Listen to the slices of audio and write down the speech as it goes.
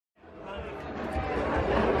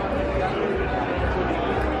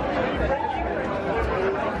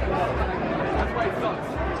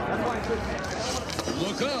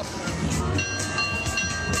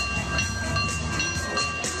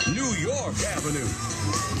Park Avenue.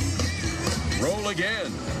 Roll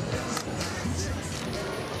again.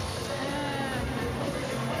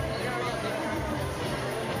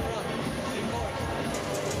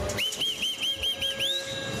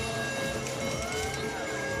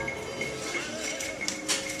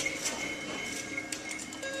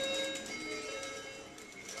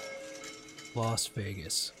 Las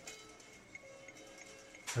Vegas.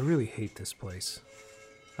 I really hate this place.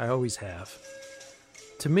 I always have.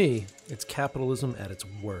 To me, it's capitalism at its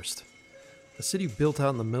worst. A city built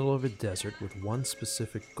out in the middle of a desert with one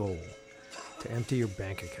specific goal: to empty your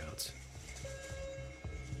bank accounts.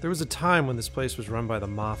 There was a time when this place was run by the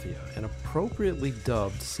mafia and appropriately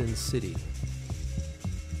dubbed Sin City.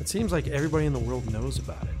 It seems like everybody in the world knows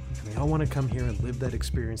about it, and they all want to come here and live that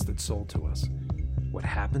experience that's sold to us. What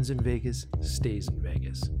happens in Vegas stays in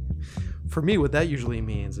Vegas. For me, what that usually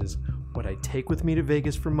means is what I take with me to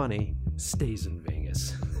Vegas for money stays in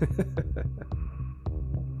Vegas.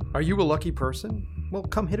 Are you a lucky person? Well,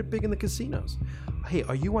 come hit it big in the casinos. Hey,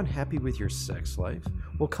 are you unhappy with your sex life?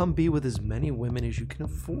 Well, come be with as many women as you can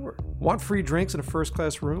afford. Want free drinks in a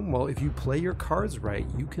first-class room? Well, if you play your cards right,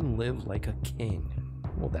 you can live like a king.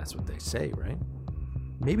 Well, that's what they say, right?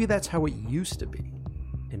 Maybe that's how it used to be.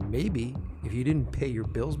 And maybe, if you didn't pay your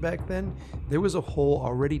bills back then, there was a hole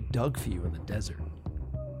already dug for you in the desert.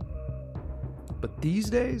 But these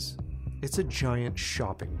days, it's a giant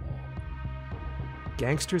shopping mall.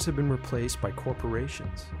 Gangsters have been replaced by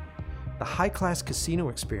corporations. The high-class casino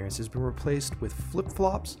experience has been replaced with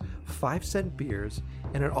flip-flops, 5-cent beers,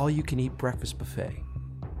 and an all-you-can-eat breakfast buffet.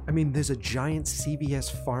 I mean, there's a giant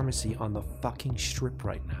CVS pharmacy on the fucking strip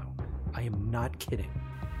right now. I am not kidding.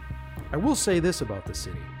 I will say this about the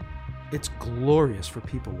city. It's glorious for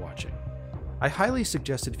people watching. I highly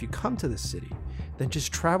suggest that if you come to the city, then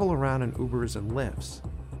just travel around in Ubers and Lyfts.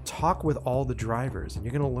 Talk with all the drivers, and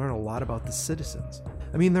you're going to learn a lot about the citizens.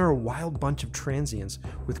 I mean, they're a wild bunch of transients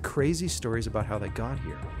with crazy stories about how they got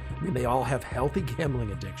here. I mean, they all have healthy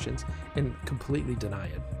gambling addictions and completely deny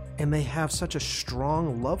it. And they have such a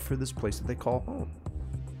strong love for this place that they call home.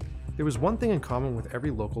 There was one thing in common with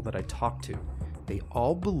every local that I talked to. They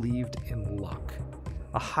all believed in luck.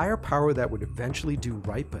 A higher power that would eventually do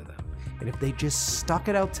right by them. And if they just stuck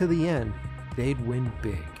it out to the end, they'd win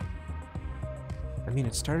big. I mean,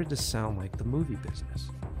 it started to sound like the movie business,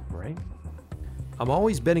 right? I'm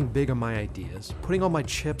always betting big on my ideas, putting all my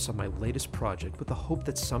chips on my latest project with the hope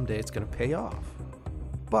that someday it's going to pay off.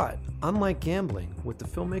 But unlike gambling, with the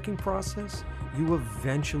filmmaking process, you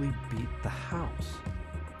eventually beat the house.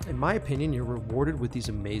 In my opinion, you're rewarded with these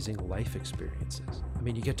amazing life experiences. I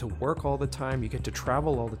mean, you get to work all the time, you get to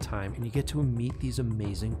travel all the time, and you get to meet these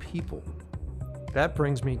amazing people. That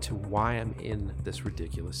brings me to why I'm in this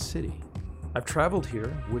ridiculous city. I've traveled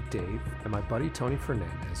here with Dave and my buddy Tony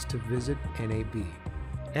Fernandez to visit NAB.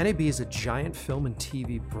 NAB is a giant film and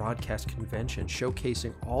TV broadcast convention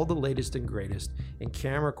showcasing all the latest and greatest in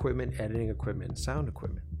camera equipment, editing equipment, and sound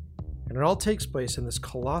equipment. And it all takes place in this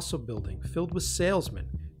colossal building filled with salesmen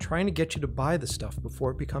trying to get you to buy the stuff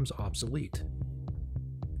before it becomes obsolete.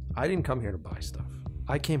 I didn't come here to buy stuff.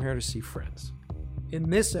 I came here to see friends. In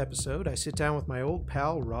this episode, I sit down with my old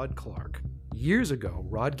pal Rod Clark. Years ago,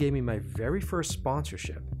 Rod gave me my very first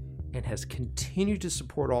sponsorship and has continued to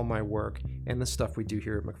support all my work and the stuff we do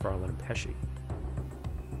here at McFarland and Pesci.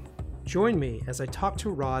 Join me as I talk to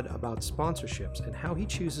Rod about sponsorships and how he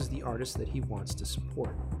chooses the artists that he wants to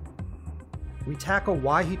support. We tackle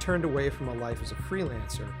why he turned away from a life as a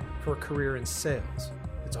freelancer for a career in sales.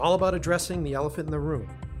 It's all about addressing the elephant in the room.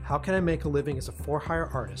 How can I make a living as a for-hire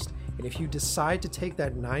artist? And if you decide to take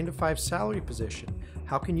that 9-to-5 salary position,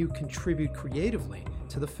 how can you contribute creatively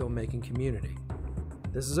to the filmmaking community?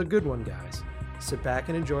 This is a good one, guys. Sit back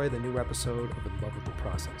and enjoy the new episode of In Love with the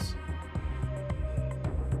Process.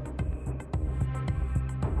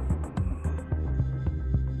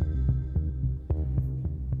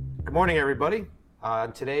 Good morning, everybody.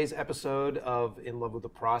 Today's episode of In Love with the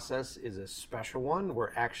Process is a special one.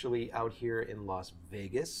 We're actually out here in Las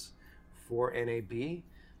Vegas for NAB.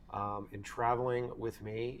 And traveling with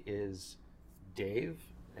me is Dave,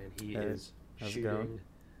 and he is shooting.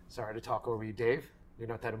 Sorry to talk over you, Dave. You're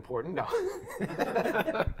not that important. No.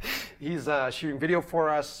 He's shooting video for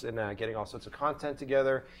us and getting all sorts of content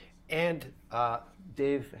together. And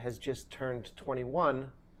Dave has just turned 21.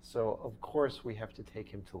 So, of course, we have to take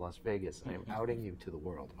him to Las Vegas. I am outing you to the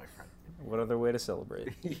world, my friend. What other way to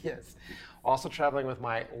celebrate? Yes. Also traveling with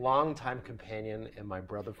my longtime companion and my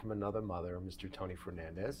brother from another mother, Mr. Tony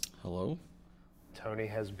Fernandez. Hello. Tony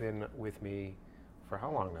has been with me for how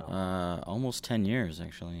long now? Almost 10 years,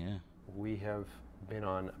 actually, yeah. We have been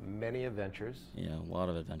on many adventures. Yeah, a lot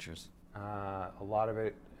of adventures. A lot of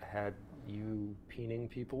it had you peening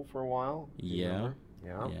people for a while. Do you Yeah. remember?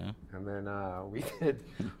 Yeah. Yeah. And then we did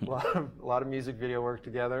a lot of music video work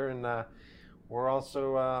together, and we're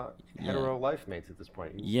also hetero life mates at this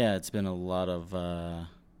point. Yeah, it's been a lot of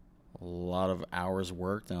hours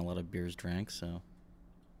worked and a lot of beers drank, so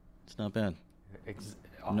it's not bad.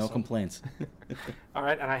 Awesome. No complaints. All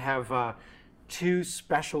right, and I have two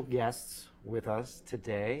special guests with us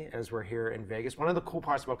today as we're here in Vegas. One of the cool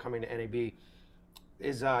parts about coming to NAB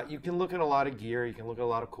is you can look at a lot of gear, you can look at a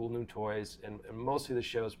lot of cool new toys, and mostly the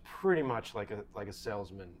show is pretty much like a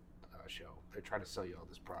salesman show. They try to sell you all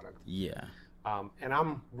this product. Yeah. And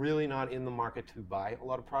I'm really not in the market to buy a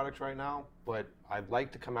lot of products right now, but I'd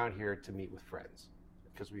like to come out here to meet with friends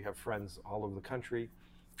because we have friends all over the country,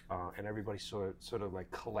 and everybody sort of like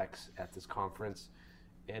collects at this conference.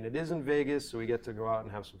 And it is in Vegas, so we get to go out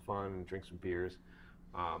and have some fun and drink some beers.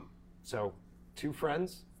 So, two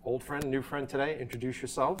friends, old friend, new friend today. Introduce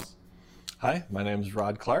yourselves. Hi, my name is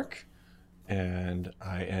Rod Clark, and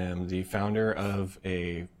I am the founder of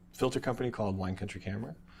a filter company called Wine Country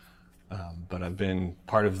Camera. But I've been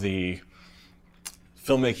part of the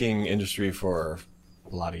filmmaking industry for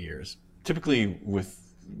a lot of years, typically with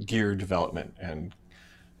gear development and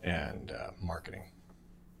marketing.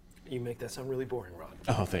 You make that sound really boring, Rod.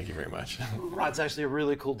 Oh, thank you very much. Rod's actually a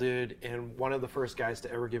really cool dude and one of the first guys to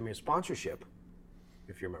ever give me a sponsorship,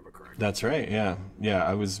 if you remember correctly. That's right, yeah. Yeah,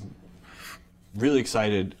 I was really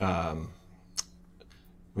excited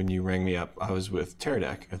when you rang me up. I was with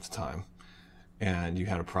Teradek at the time, and you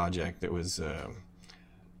had a project that was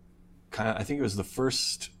I think it was the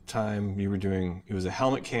first time you were doing, it was a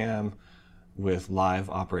helmet cam with live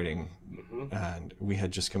operating, and we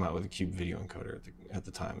had just come out with a Cube video encoder at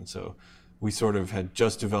the time. And so we sort of had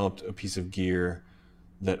just developed a piece of gear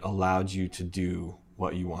that allowed you to do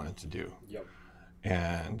what you wanted to do. Yep.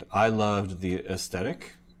 And I loved the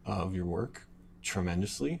aesthetic of your work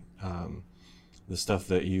tremendously. The stuff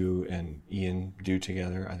that you and Ian do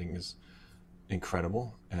together, I think, is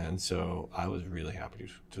incredible. And so I was really happy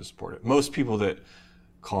to support it. Most people that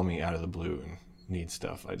call me out of the blue and need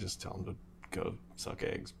stuff, I just tell them to go suck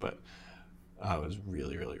eggs. But I was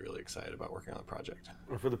really, really, really excited about working on the project.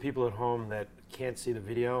 For the people at home that can't see the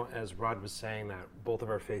video, as Rod was saying, that both of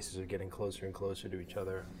our faces are getting closer and closer to each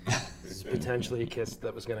other. There's potentially a kiss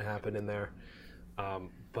that was going to happen in there.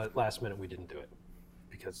 But last minute we didn't do it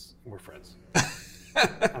because we're friends.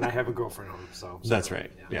 And I have a girlfriend home, so. That's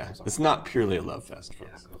right, yeah. It's not purely a love fest,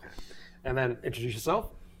 folks. Yeah, okay. And then introduce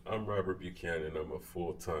yourself. I'm Robert Buchanan. I'm a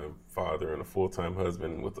full-time father and a full-time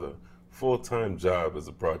husband with a full-time job as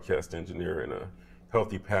a broadcast engineer and a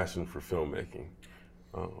healthy passion for filmmaking.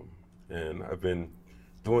 And I've been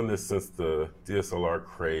doing this since the DSLR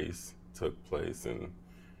craze took place and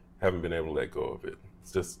haven't been able to let go of it.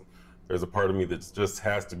 It's just, there's a part of me that just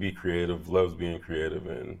has to be creative, loves being creative,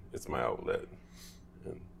 and it's my outlet.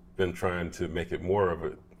 And been trying to make it more of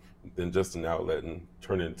it than just an outlet and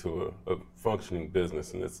turn it into a functioning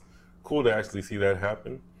business. And it's cool to actually see that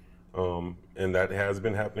happen. And that has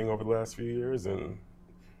been happening over the last few years, and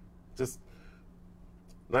just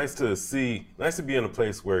nice to be in a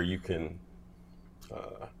place where you can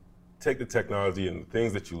take the technology and the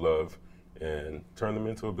things that you love and turn them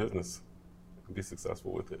into a business and be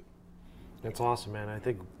successful with it. That's awesome, man. I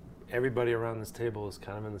think everybody around this table is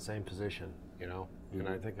kind of in the same position, you know? And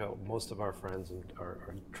I think most of our friends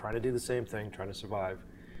are trying to do the same thing, trying to survive.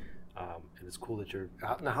 And it's cool that you're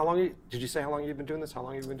out. Now, did you say how long you've been doing this? How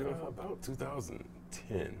long have you been doing it for? About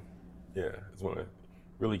 2010. Yeah, is when I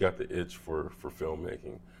really got the itch for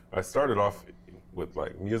filmmaking. I started off with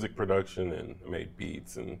like music production and I made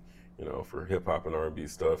beats and, you know, for hip hop and R&B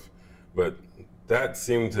stuff. But that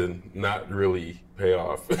seemed to not really pay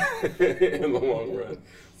off in the long run.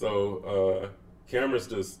 So cameras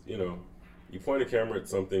just, you know, you point a camera at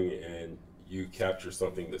something and you capture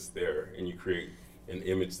something that's there and you create an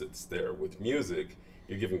image that's there. With music,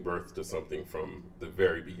 you're giving birth to something from the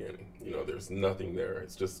very beginning. You know, there's nothing there.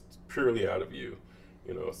 It's just purely out of you,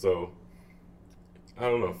 you know. So I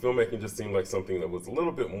don't know, filmmaking just seemed like something that was a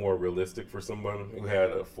little bit more realistic for someone who had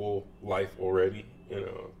a full life already, you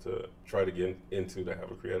know, to try to get into, to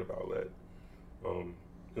have a creative outlet. And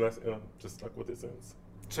I'm just stuck with it since.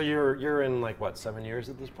 So you're in like what, 7 years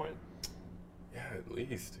at this point? Yeah, at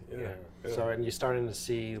least. Yeah. So and you're starting to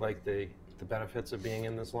see like the benefits of being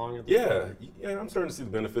in this long at this point? Yeah, I'm starting to see the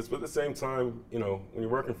benefits, but at the same time, you know, when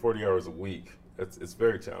you're working 40 hours a week, it's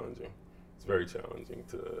very challenging. It's very challenging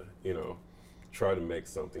to, you know, try to make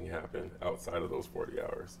something happen outside of those 40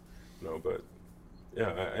 hours. You know, but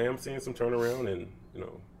yeah, I am seeing some turnaround, and you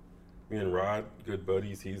know, me and Rod, good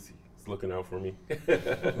buddies. He's looking out for me.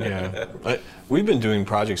 Yeah, but we've been doing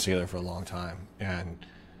projects together for a long time, and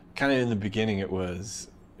kind of in the beginning it was,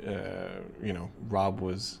 Rob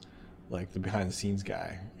was like the behind the scenes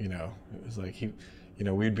guy. It was like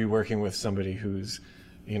we'd be working with somebody who's,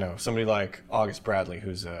 somebody like August Bradley,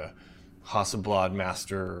 who's a Hasselblad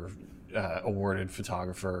Master awarded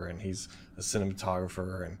photographer, and he's a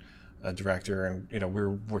cinematographer and a director, and we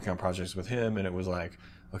were working on projects with him, and it was like,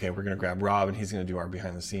 okay, we're gonna grab Rob and he's gonna do our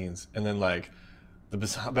behind the scenes, and then like the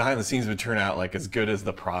behind the scenes would turn out like as good as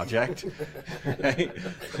the project. Right?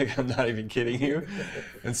 Like, I'm not even kidding you.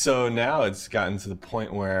 And so now it's gotten to the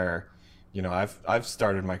point where I've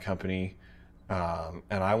started my company, and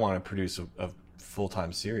I want to produce a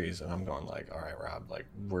full-time series, and I'm going like, all right, Rob, like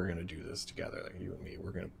we're gonna do this together, like you and me,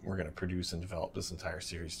 we're gonna produce and develop this entire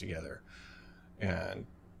series together. And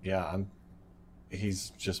yeah,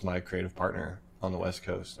 he's just my creative partner on the West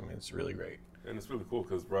Coast. I mean, it's really great. And it's really cool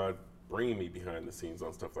because Rod bringing me behind the scenes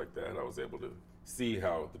on stuff like that, I was able to see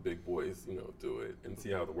how the big boys, do it, and see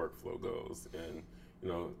how the workflow goes. And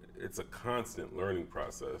it's a constant learning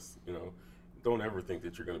process. Don't ever think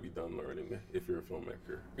that you're going to be done learning if you're a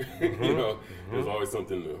filmmaker. There's always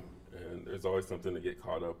something new, and there's always something to get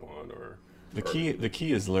caught up on. The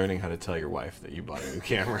key is learning how to tell your wife that you bought a new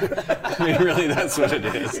camera. I mean, really, that's what it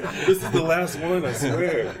is. This is the last one, I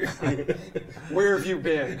swear. Where have you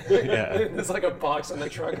been? Yeah. It's like a box in the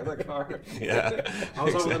trunk of the car. Yeah. I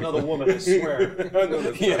was on with another woman, I swear. I know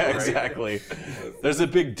that's Yeah, not right. Exactly. There's a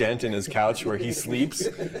big dent in his couch where he sleeps,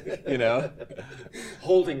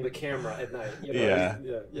 Holding the camera at night. Yeah,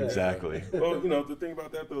 exactly. Well, the thing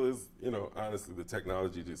about that though is, honestly, the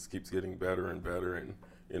technology just keeps getting better and better. And,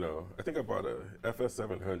 I think I bought a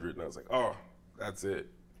FS700 and I was like, oh, that's it.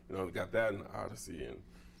 Got that in the Odyssey, and,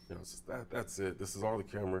 it's just that's it. This is all the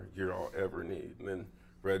camera gear I'll ever need. And then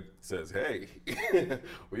Red says, hey,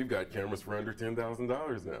 we've got cameras for under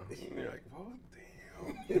 $10,000 now. And you're like, oh,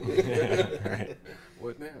 damn. Yeah, right.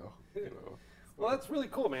 What now? Well, that's really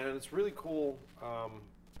cool, man, and it's really cool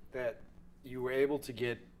that you were able to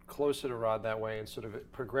get closer to Rod that way and sort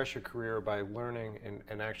of progress your career by learning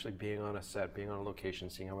and actually being on a set, being on a location,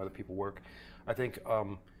 seeing how other people work. I think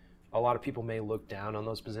a lot of people may look down on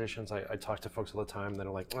those positions. I talk to folks all the time that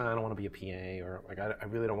are like, I don't want to be a PA, or like, I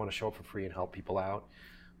really don't want to show up for free and help people out.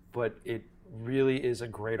 But it really is a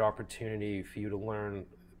great opportunity for you to learn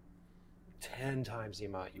 10 times the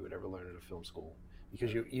amount you would ever learn at a film school.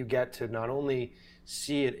 Because you get to not only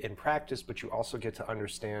see it in practice, but you also get to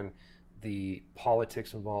understand the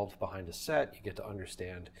politics involved behind a set. You get to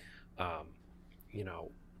understand, how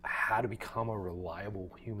to become a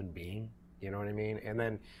reliable human being. You know what I mean? And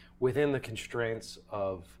then within the constraints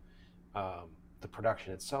of the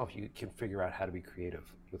production itself, you can figure out how to be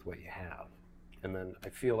creative with what you have. And then I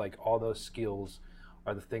feel like all those skills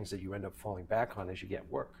are the things that you end up falling back on as you get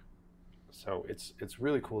work. So it's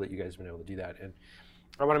really cool that you guys have been able to do that. And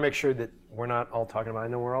I want to make sure that we're not all talking about, I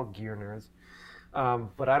know we're all gear nerds,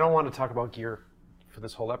 but I don't want to talk about gear for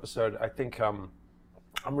this whole episode. I think I'm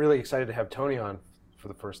really excited to have Tony on for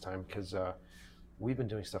the first time because we've been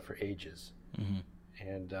doing stuff for ages. Mm-hmm.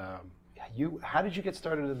 And how did you get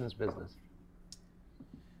started in this business?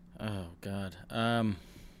 Oh, God. I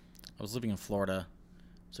was living in Florida.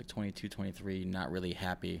 I was like 22, 23, not really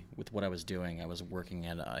happy with what I was doing. I was working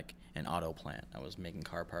at an auto plant. I was making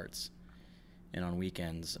car parts. And on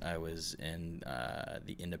weekends, I was in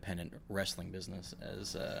the independent wrestling business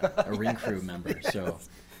as a ring crew member. Yes. So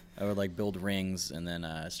I would build rings, and then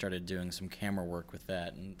I started doing some camera work with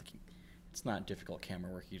that. And it's not difficult camera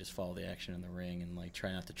work. You just follow the action in the ring and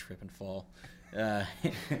try not to trip and fall.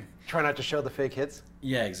 Try not to show the fake hits?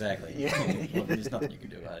 Yeah, exactly. Well, there's nothing you can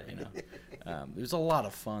do about it, It was a lot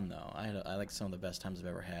of fun, though. I like some of the best times I've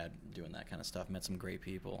ever had doing that kind of stuff. Met some great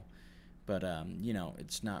people. But,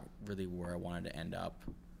 it's not really where I wanted to end up.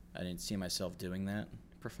 I didn't see myself doing that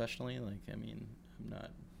professionally. I don't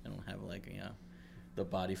have, the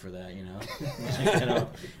body for that,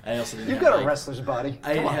 I also didn't You've got a wrestler's body.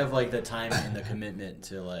 I didn't have, the time and the commitment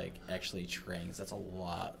to, actually train. 'Cause that's a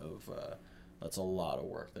lot of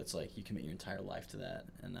work. That's, you commit your entire life to that.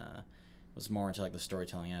 And it was more into, the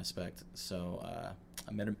storytelling aspect. So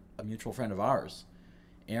I met a mutual friend of ours,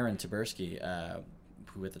 Aaron Taberski,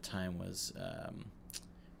 who at the time was a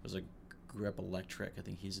Grip Electric. I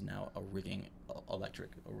think he's now a rigging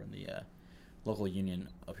electric over in the local union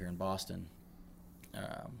up here in Boston.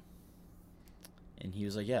 And he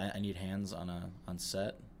was like, "Yeah, I need hands on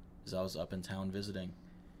set," because I was up in town visiting.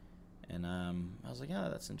 And I was like, "Yeah,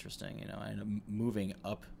 that's interesting." I ended up moving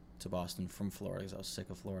up to Boston from Florida because I was sick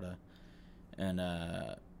of Florida, and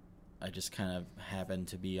I just kind of happened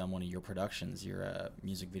to be on one of your productions, your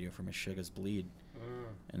music video for Meshuggah's Bleed.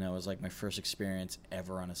 And that was like my first experience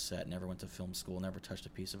ever on a set. Never went to film school, never touched a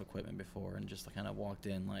piece of equipment before, and just kind of walked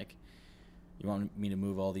in like, you want me to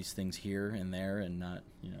move all these things here and there and not,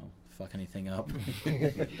 fuck anything up?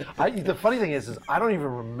 The funny thing is I don't even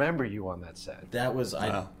remember you on that set. That was,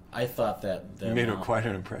 Wow. I thought that You made quite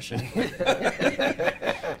an impression. you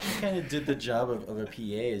kind of did the job of a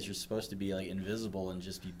PA, as you're supposed to be like invisible and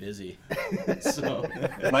just be busy. So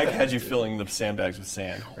Mike had you filling the sandbags with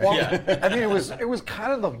sand. Well, I mean, it was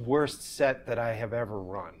kind of the worst set that I have ever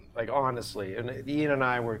run. Like, honestly, and Ian and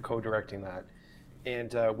I were co-directing that,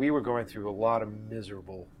 and we were going through a lot of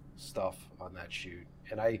miserable stuff on that shoot.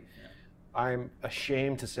 And I'm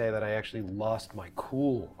ashamed to say that I actually lost my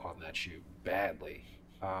cool on that shoot badly,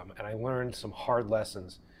 and I learned some hard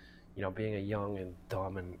lessons. Being a young and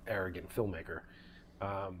dumb and arrogant filmmaker,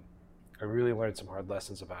 I really learned some hard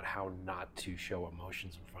lessons about how not to show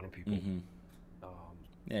emotions in front of people. Mm-hmm.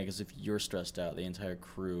 Yeah, because if you're stressed out, the entire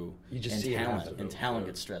crew You just and see it talent happen. and talent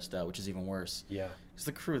gets stressed out, which is even worse. Yeah. Because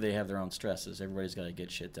the crew, they have their own stresses. Everybody's got to get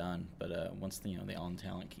shit done. But once the on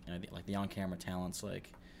talent, like the on camera talent's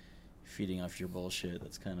like feeding off your bullshit,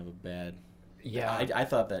 that's kind of a bad. Yeah. I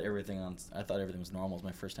thought that everything was normal. It was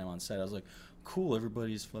my first time on set. I was like, cool,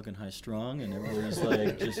 everybody's fucking high strung and everybody's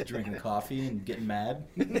like just drinking coffee and getting mad.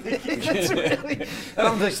 And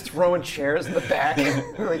I'm just throwing chairs in the back.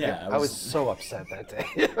 Yeah, I was so upset that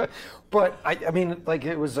day. But I mean, like,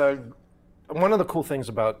 it was one of the cool things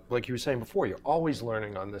about, like you were saying before, you're always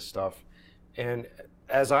learning on this stuff. And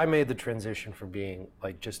as I made the transition from being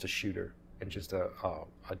like just a shooter and just a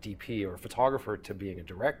DP or a photographer to being a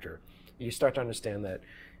director, you start to understand that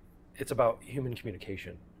it's about human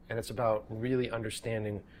communication, and it's about really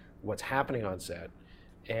understanding what's happening on set.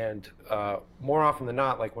 And more often than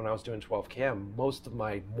not, like when I was doing 12 cam, most of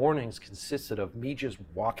my mornings consisted of me just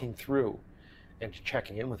walking through and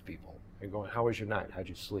checking in with people and going, how was your night? How'd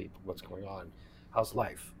you sleep? What's going on? How's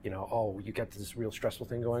life? Oh, you got this real stressful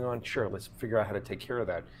thing going on? Sure, let's figure out how to take care of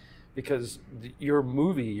that. Because your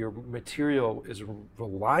movie, your material is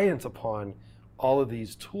reliant upon all of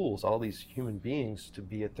these tools, all these human beings to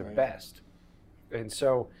be at their best. And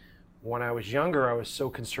so when I was younger, I was so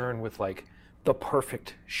concerned with like the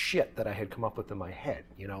perfect shit that I had come up with in my head.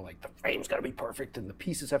 Like the frame's got to be perfect and the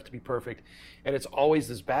pieces have to be perfect. And it's always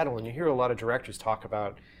this battle. And you hear a lot of directors talk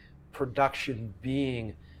about production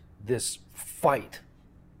being this fight,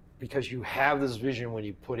 because you have this vision when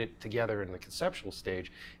you put it together in the conceptual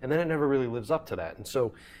stage, and then it never really lives up to that. And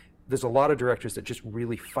so there's a lot of directors that just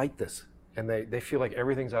really fight this. And they feel like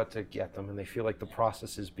everything's out to get them, and they feel like the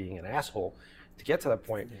process is being an asshole to get to that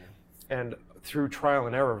point. Yeah. And through trial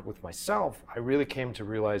and error with myself, I really came to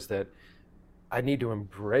realize that I need to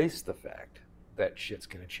embrace the fact that shit's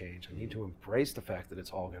going to change. I need to embrace the fact that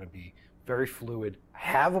it's all going to be very fluid.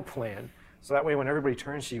 Have a plan, so that way when everybody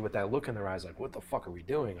turns to you with that look in their eyes, like, what the fuck are we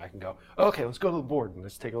doing? I can go, okay, let's go to the board and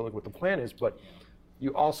let's take a look at what the plan is. But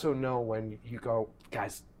you also know when you go,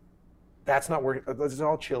 guys, that's not working. Let's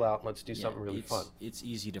all chill out and let's do something really fun. It's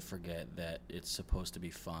easy to forget that it's supposed to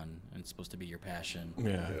be fun and it's supposed to be your passion.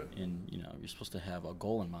 Yeah. And you're supposed to have a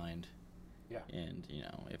goal in mind. Yeah. And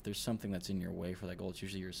if there's something that's in your way for that goal, it's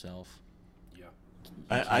usually yourself. Yeah.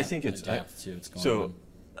 I think it's adapt to what's going so. on.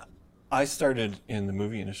 I started in the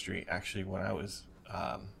movie industry actually when I was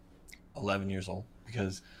 11 years old,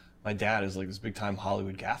 because my dad is like this big time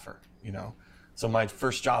Hollywood gaffer, So my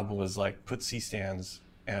first job was like put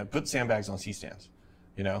sandbags on C-stands,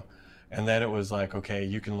 and then it was like, okay,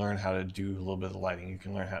 you can learn how to do a little bit of lighting. You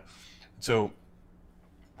can learn how. So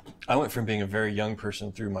I went from being a very young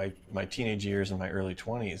person through my teenage years and my early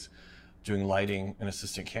 20s doing lighting and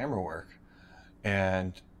assistant camera work.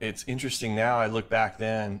 And it's interesting now, I look back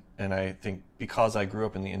then, and I think because I grew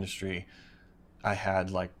up in the industry, I had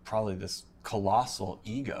like probably this colossal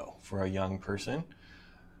ego for a young person,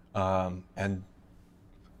 and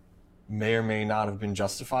may or may not have been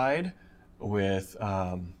justified with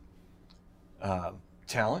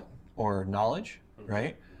talent or knowledge,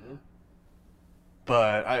 right?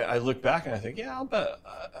 But I look back and I think, yeah, I'll bet,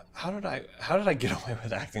 how did I get away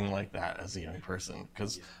with acting like that as a young person?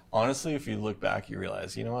 Because honestly, if you look back, you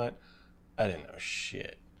realize, you know what? I didn't know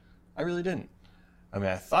shit. I really didn't. I mean,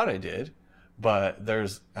 I thought I did, but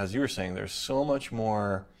there's, as you were saying, there's so much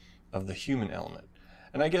more of the human element.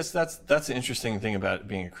 And I guess that's the interesting thing about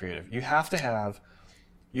being a creative. You have to have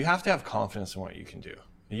confidence in what you can do.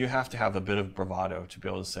 You have to have a bit of bravado to be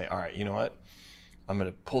able to say, all right, you know what? I'm going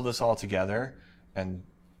to pull this all together and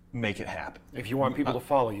make it happen. If you want people to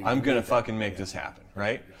follow you, I'm going to fucking make this happen,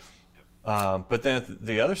 right? But then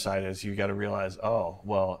the other side is you got to realize, oh,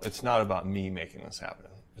 well, it's not about me making this happen.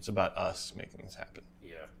 It's about us making this happen.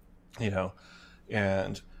 Yeah.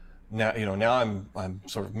 And now I'm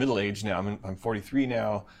sort of middle-aged now. I'm 43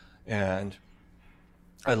 now, and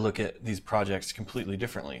I look at these projects completely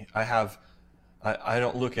differently. I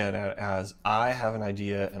don't look at it as I have an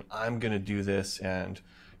idea and I'm going to do this, and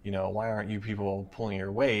why aren't you people pulling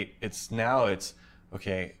your weight? It's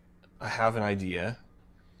okay, I have an idea.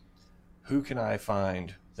 Who can I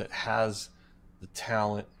find that has the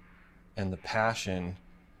talent and the passion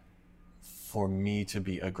for me to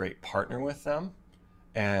be a great partner with them?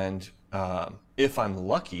 And if I'm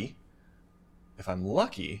lucky,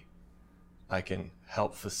 I can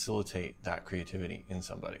help facilitate that creativity in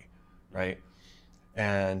somebody, right?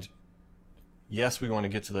 And yes, we want to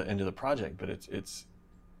get to the end of the project, but it's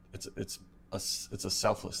a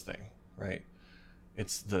selfless thing, right?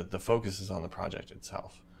 It's the focus is on the project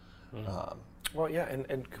itself. Well, yeah,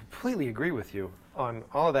 and completely agree with you on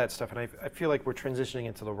all of that stuff. And I feel like we're transitioning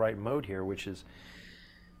into the right mode here, which is,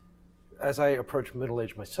 as I approach middle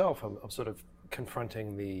age myself, I'm sort of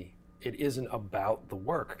confronting it isn't about the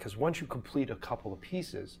work. Because once you complete a couple of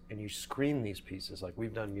pieces and you screen these pieces, like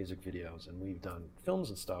we've done music videos and we've done films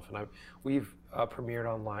and stuff, and we've premiered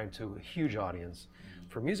online to a huge audience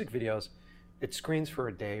for music videos, it screens for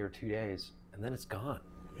a day or 2 days, and then it's gone.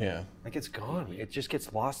 Yeah. Like it's gone. It just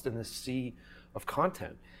gets lost in this sea of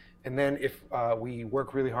content. And then if we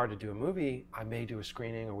work really hard to do a movie, I may do a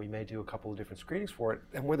screening, or we may do a couple of different screenings for it,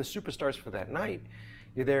 and we're the superstars for that night.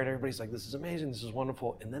 You're there and everybody's like, this is amazing, this is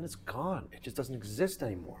wonderful, and then it's gone. It just doesn't exist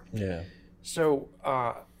anymore. Yeah. So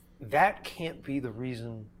that can't be the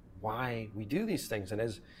reason why we do these things. And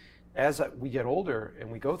as we get older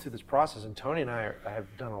and we go through this process, and Tony and I have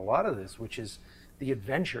done a lot of this, which is the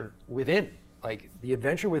adventure within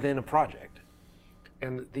a project.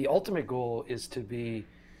 And the ultimate goal is to be,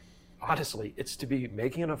 honestly, it's to be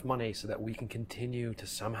making enough money so that we can continue to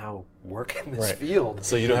somehow work in this field.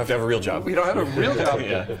 So you don't have to have a real job. We don't have a real job.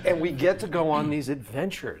 Yeah. And we get to go on these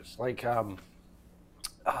adventures. Like, oh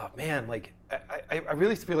man, like, I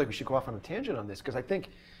really feel like we should go off on a tangent on this, because I think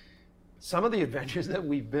some of the adventures that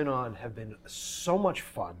we've been on have been so much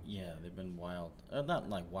fun. Yeah, they've been wild. Not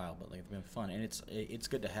like wild, but like they've been fun, and it's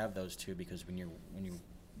good to have those too, because when you're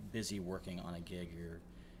busy working on a gig,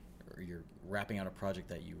 you're wrapping out a project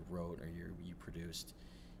that you wrote or you produced,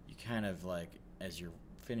 you kind of like, as you're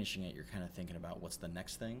finishing it, you're kind of thinking about what's the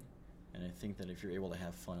next thing. And I think that if you're able to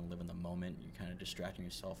have fun and live in the moment, you're kind of distracting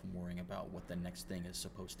yourself from worrying about what the next thing is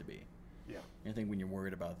supposed to be. Yeah. And I think when you're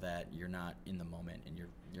worried about that, you're not in the moment, and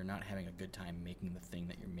you're not having a good time making the thing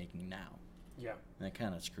that you're making now. Yeah. And that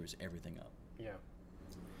kind of screws everything up. Yeah.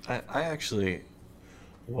 I actually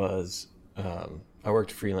was, I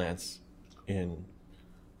worked freelance in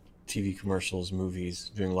TV commercials,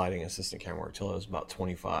 movies, doing lighting assistant camera work till I was about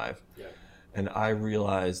 25. Yeah. And I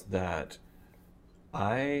realized that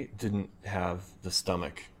I didn't have the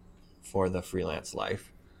stomach for the freelance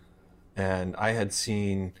life. And I had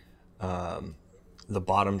seen the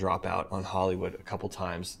bottom drop out on Hollywood a couple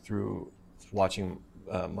times through watching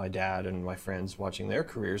my dad and my friends watching their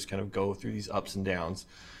careers kind of go through these ups and downs.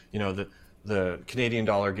 The Canadian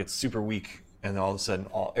dollar gets super weak, and all of a sudden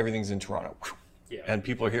everything's in Toronto. Yeah. And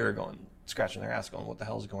people are here going, scratching their ass going, what the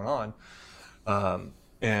hell is going on?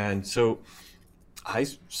 And so I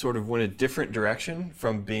sort of went a different direction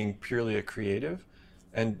from being purely a creative.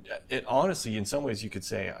 And it honestly, in some ways you could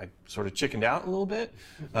say I sort of chickened out a little bit,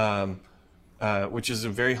 which is a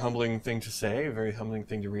very humbling thing to say, a very humbling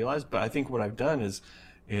thing to realize. But I think what I've done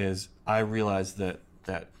is I realized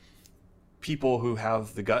that people who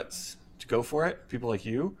have the guts to go for it, people like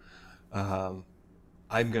you, I'm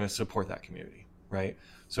going to support that community, right?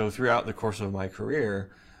 So throughout the course of my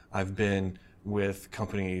career, I've been with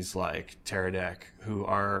companies like Teradek, who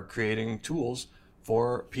are creating tools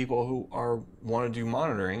for people who want to do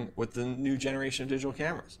monitoring with the new generation of digital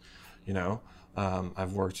cameras.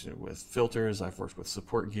 I've worked with filters, I've worked with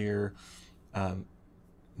support gear.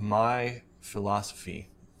 My philosophy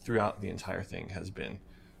throughout the entire thing has been,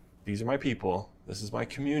 these are my people, this is my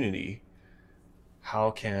community.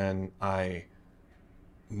 How can I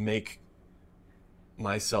make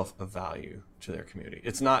myself of value to their community?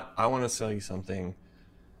 It's not, I want to sell you something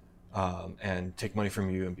and take money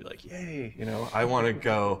from you and be like, yay, I want to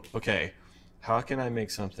go, okay, how can I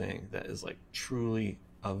make something that is like truly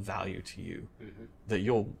of value to you, that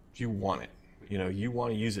you want it, you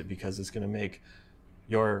want to use it because it's going to make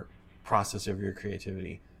your process of your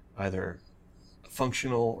creativity either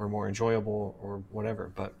functional or more enjoyable or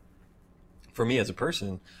whatever. But for me as a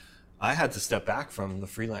person, I had to step back from the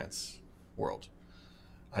freelance world.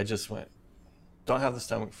 I just went, don't have the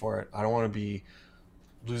stomach for it. I don't want to be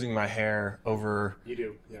losing my hair over, You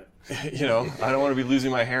do, yeah. you know, I don't want to be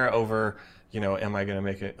losing my hair over, you know, am I going to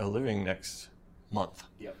make a living next month?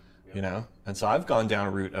 Yep. You know? And so I've gone down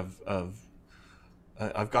a route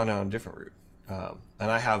I've gone down a different route.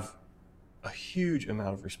 And I have a huge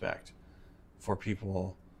amount of respect for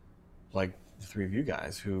people like the three of you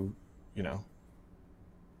guys who, you know,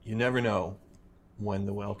 you never know when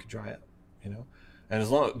the well could dry up, you know? And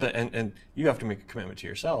and you have to make a commitment to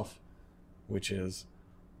yourself, which is,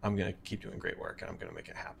 I'm going to keep doing great work and I'm going to make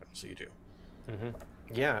it happen. So you do.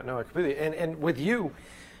 Yeah, no, I completely. And with you,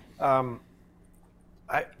 that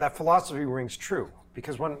philosophy rings true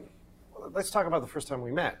because let's talk about the first time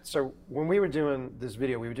we met. So when we were doing this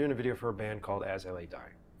video, we were doing a video for a band called As I Lay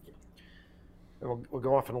Dying. And we'll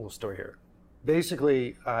go off on a little story here.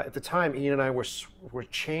 Basically, at the time, Ian and I were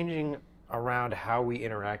changing around how we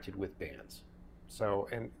interacted with bands. So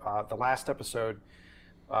in the last episode,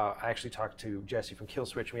 I actually talked to Jesse from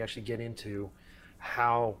Killswitch, and we actually get into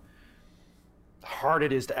how hard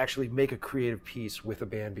it is to actually make a creative piece with a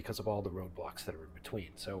band because of all the roadblocks that are in between.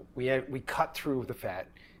 So we cut through the fat.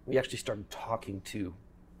 We actually started talking to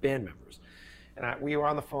band members. And we were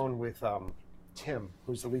on the phone with Tim,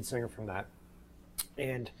 who's the lead singer from that.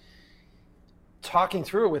 And talking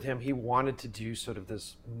through it with him, he wanted to do sort of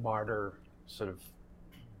this martyr, sort of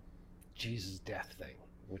Jesus death thing,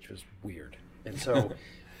 which was weird. And so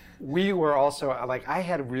we were also, like, I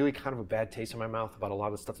had really kind of a bad taste in my mouth about a lot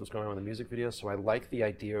of the stuff that was going on in the music videos, so I like the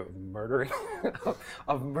idea of murdering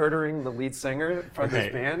the lead singer from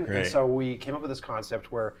this band. Right. And so we came up with this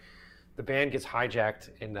concept where the band gets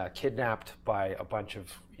hijacked and kidnapped by a bunch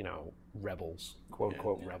of, you know, rebels, quote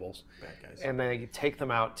unquote rebels. Bad guys. And they take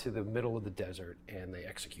them out to the middle of the desert and they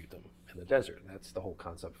execute them in the desert. That's the whole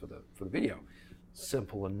concept for the video.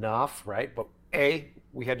 Simple enough, right? But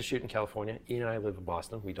we had to shoot in California. Ian and I live in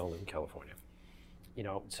Boston. We don't live in California. You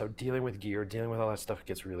know, so dealing with gear, dealing with all that stuff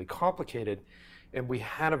gets really complicated. And we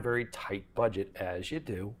had a very tight budget, as you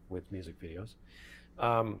do with music videos.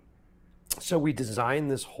 So we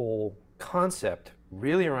designed this whole concept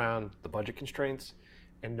really around the budget constraints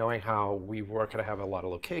and knowing how we weren't going to have a lot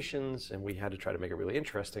of locations and we had to try to make it really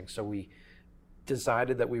interesting. So we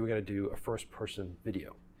decided that we were going to do a first-person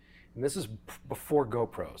video. And this is before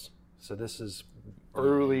GoPros. So this is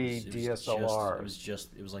early DSLR.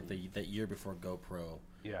 It was like that year before GoPro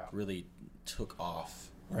really took off.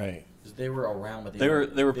 Right. 'Cause they were around, but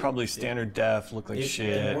They were probably standard def, looked like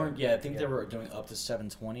shit. They weren't, I think they were doing up to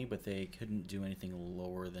 720, but they couldn't do anything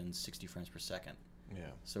lower than 60 frames per second. Yeah.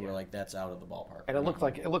 So we're like, that's out of the ballpark. And it looked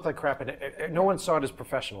like crap. And no one saw it as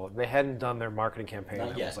professional. They hadn't done their marketing campaign.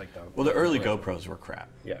 Not It yet. was like Well, the early GoPros were crap.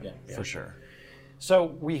 yeah. For sure. So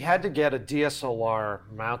we had to get a DSLR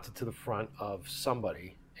mounted to the front of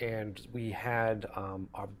somebody, and we had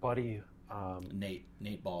our buddy.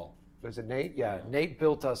 Nate Ball. Was it Nate? Yeah, Nate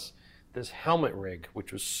built us this helmet rig,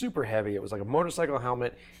 which was super heavy. It was like a motorcycle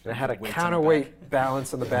helmet, and it had a Weights on the counterweight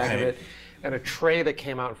balance on the back of Right. it, and a tray that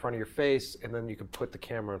came out in front of your face, and then you could put the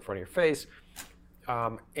camera in front of your face.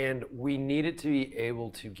 And we needed to be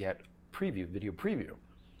able to get video preview.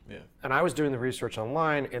 Yeah. And I was doing the research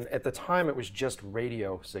online, and at the time it was just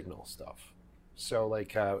radio signal stuff. So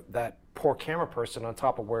like that poor camera person, on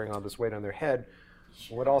top of wearing all this weight on their head,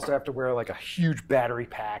 would also have to wear like a huge battery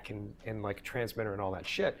pack and like a transmitter and all that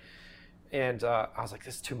shit. And I was like,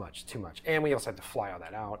 this is too much. And we also had to fly all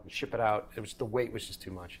that out and ship it out. The weight was just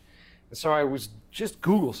too much. And so I was just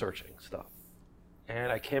Google searching stuff.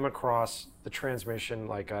 And I came across the transmission,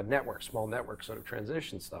 like a network, small network sort of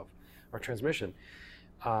transition stuff, or transmission.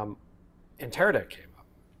 And Teradek came up.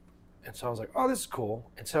 And so I was like, oh, this is cool.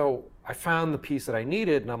 And so I found the piece that I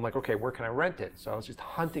needed, and I'm like, okay, where can I rent it? So I was just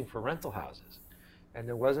hunting for rental houses. And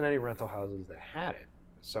there wasn't any rental houses that had it.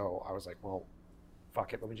 So I was like, well,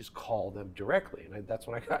 fuck it, let me just call them directly. And that's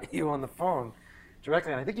when I got you on the phone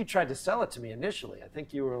directly. And I think you tried to sell it to me initially. I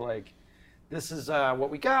think you were like, this is what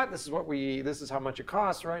we got, this is how much it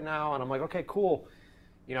costs right now. And I'm like, okay, cool.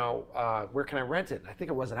 You know, where can I rent it? I think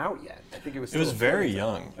it wasn't out yet. I think it was. It was still very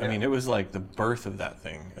prototype. young. I mean, it was like the birth of that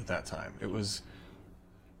thing at that time. It was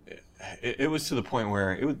to the point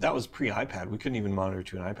where that was pre-iPad. We couldn't even monitor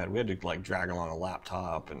to an iPad. We had to like drag along a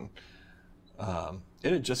laptop, and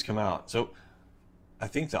it had just come out. So I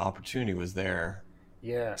think the opportunity was there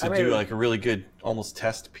Yeah. to do like a really good almost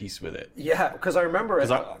test piece with it. Yeah, because I remember it.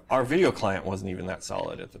 Because our video client wasn't even that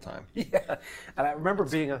solid at the time. Yeah, and I remember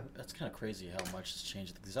being That's kind of crazy how much has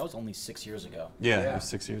changed. Because that was only 6 years ago. Yeah, Yeah. it was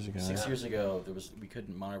 6 years ago. 6 years ago, we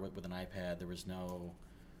couldn't monitor with an iPad. There was no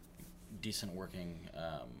decent working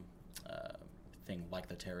anything like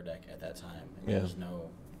the Terror Deck at that time. I mean, Yeah. there was no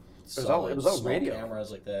it was all small radio.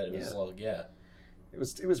 cameras like that. It was Yeah. all, yeah. It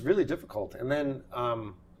was really difficult. And then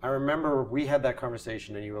I remember we had that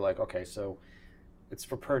conversation, and you were like, okay, so it's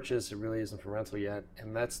for purchase. It really isn't for rental yet.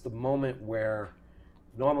 And that's the moment where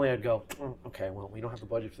normally I'd go, okay, well, we don't have the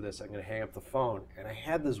budget for this. I'm going to hang up the phone. And I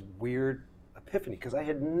had this weird epiphany because I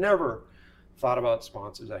had never thought about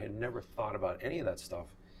sponsors. I had never thought about any of that stuff.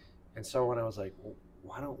 And so when I was like, well,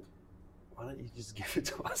 why don't you just give it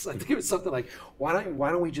to us? I think it was something like, why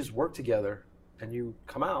don't we just work together? And you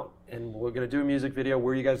come out, and we're going to do a music video.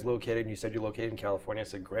 Where are you guys located? And you said you're located in California. I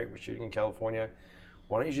said, great, we're shooting in California.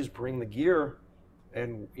 Why don't you just bring the gear,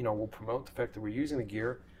 and we'll promote the fact that we're using the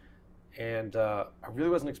gear. And I really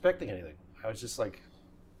wasn't expecting anything. I was just like,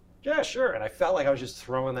 yeah, sure. And I felt like I was just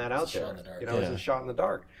throwing that out there. Shot in the dark. It was a shot in the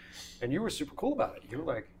dark. And you were super cool about it. You were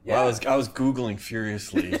like, yeah. Well, I was Googling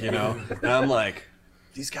furiously, and I'm like,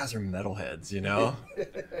 these guys are metalheads,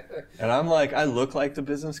 And I'm like, I look like the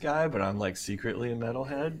business guy, but I'm like secretly a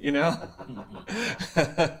metalhead,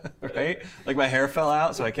 right? Like my hair fell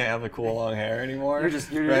out, so I can't have the cool long hair anymore.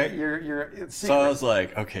 You're So I was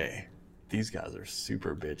like, okay, these guys are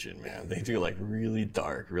super bitchin', man. They do like really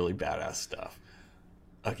dark, really badass stuff.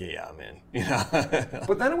 Okay, yeah, I'm in.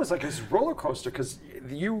 But then it was like this roller coaster because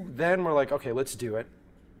you then were like, okay, let's do it.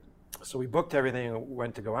 So we booked everything and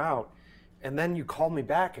went to go out. And then you called me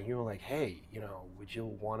back and you were like, hey, would you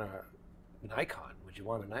want a Nikon? Would you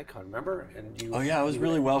want a Nikon? Remember? And you. Oh yeah, I was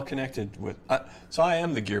really well connected with. So I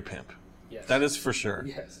am the gear pimp. Yes. That is for sure.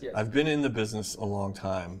 Yes. I've been in the business a long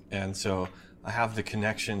time, and so I have the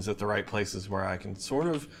connections at the right places where I can sort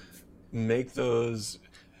of make those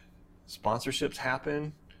sponsorships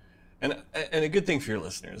happen. And a good thing for your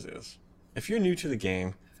listeners is, if you're new to the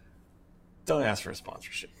game, don't ask for a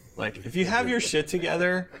sponsorship. Like, if you have your shit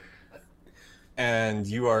together, and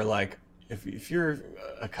you are like, if you're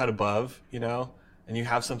a cut above, and you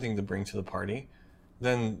have something to bring to the party,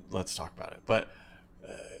 then let's talk about it. But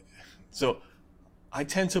so I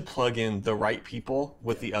tend to plug in the right people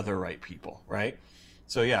with the other right people, right?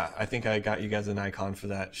 So yeah, I think I got you guys a Nikon for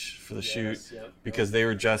that for the shoot because they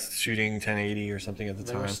were just shooting 1080 or something at the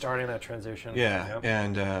time. They were starting that transition. Yeah,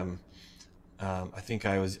 and I think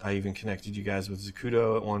I even connected you guys with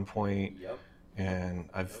Zacuto at one point. Yep. And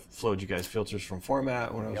I've flowed you guys filters from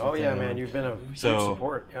Format when I was Oh with yeah, them. man, you've been a huge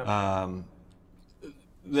support. Yeah.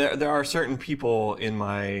 There are certain people in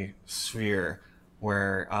my sphere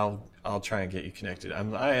where I'll try and get you connected.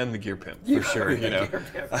 I am the gear pimp for sure.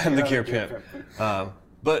 I am the gear pimp.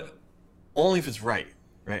 But only if it's right.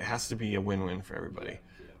 It has to be a win-win for everybody.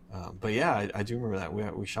 But yeah, I do remember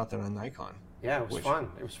that we shot that on Nikon. Yeah, it was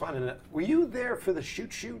fun. It was fun. And were you there for the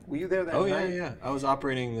shoot? Were you there that night? Oh yeah. I was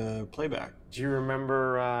operating the playback. Do you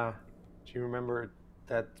remember?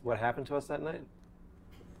 That what happened to us that night?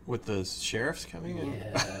 With the sheriffs coming in?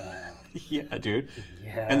 Yeah. Yeah, dude.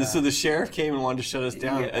 Yeah. And so the sheriff came and wanted to shut us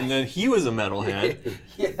down, and then he was a metalhead,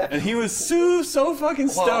 Yeah. and he was so fucking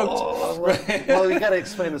stoked. Well, we gotta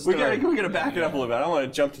explain the story. We gotta back it up a little bit. I don't want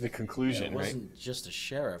to jump to the conclusion, It right? wasn't just a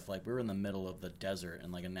sheriff. Like, we were in the middle of the desert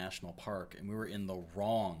in like a national park, and we were in the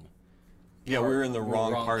wrong. Yeah, we were in the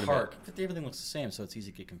wrong part of it. Everything looks the same, so it's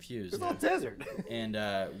easy to get confused. It's all desert. And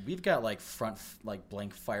we've got like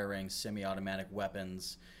blank firing semi-automatic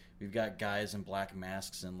weapons. We've got guys in black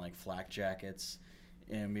masks and like flak jackets,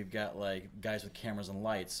 and we've got like guys with cameras and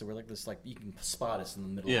lights. So we're like this, like, you can spot us in the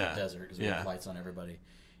middle of the desert because we have lights on everybody.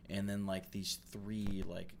 And then like these 3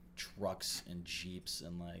 like trucks and jeeps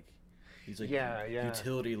and like these like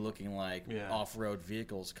utility looking like off-road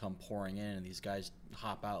vehicles come pouring in, and these guys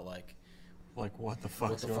hop out like what the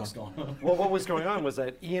fuck's going on? Well, what was going on was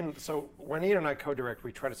that Ian. So when Ian and I co-direct,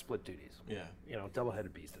 we try to split duties. Yeah.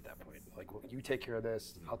 Double-headed beast at that point. Like, well, you take care of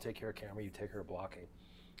this, I'll take care of camera, you take care of blocking.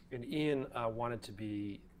 And Ian wanted to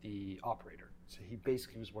be the operator, so he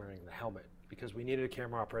basically was wearing the helmet because we needed a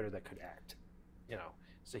camera operator that could act.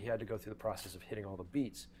 So he had to go through the process of hitting all the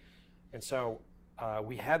beats. And so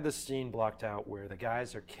we had this scene blocked out where the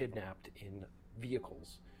guys are kidnapped in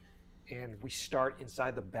vehicles. And we start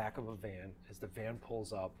inside the back of a van. As the van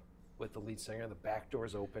pulls up with the lead singer, the back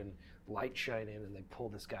doors open, lights shine in, and they pull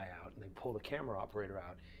this guy out, and they pull the camera operator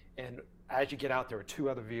out. And as you get out, there are 2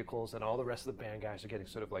 other vehicles, and all the rest of the band guys are getting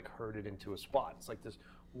sort of like herded into a spot. It's like this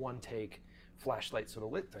one-take flashlight sort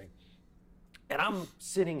of lit thing. And I'm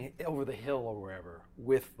sitting over the hill or wherever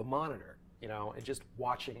with the monitor, and just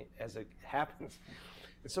watching it as it happens.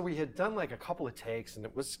 And so we had done like a couple of takes, and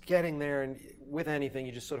it was getting there, and with anything,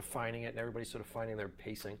 you're just sort of finding it, and everybody's sort of finding their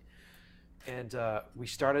pacing. And we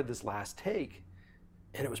started this last take,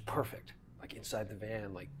 and it was perfect. like inside the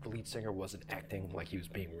van, like the lead singer wasn't acting like he was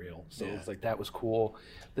being real. So Yeah. it's like that was cool.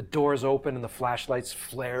 The doors open and the flashlights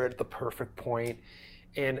flare at the perfect point.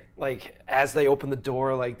 And like as they open the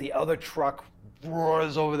door, like the other truck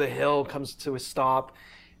roars over the hill, comes to a stop.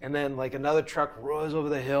 And then like another truck roars over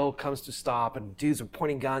the hill, comes to stop, and dudes are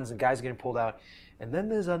pointing guns and guys are getting pulled out. And then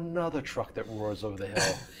there's another truck that roars over the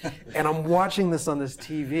hill. And I'm watching this on this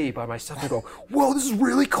TV by myself and I go, whoa, this is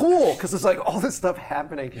really cool. Because there's like all this stuff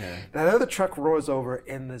happening. Yeah. That other truck roars over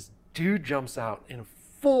and this dude jumps out in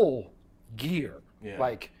full gear. Yeah.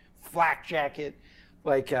 Like flak jacket,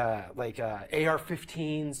 like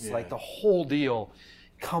AR-15s, Yeah. like the whole deal.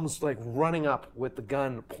 Comes like running up with the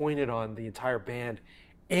gun pointed on the entire band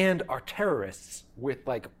and our terrorists with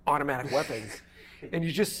like automatic weapons. And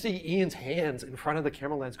you just see Ian's hands in front of the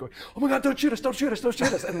camera lens going, oh my God, don't shoot us, don't shoot us, don't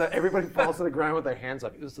shoot us. And everybody falls to the ground with their hands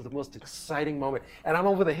up. It was the most exciting moment. And I'm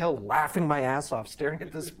over the hill laughing my ass off, staring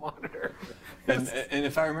at this monitor. And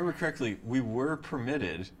if I remember correctly, we were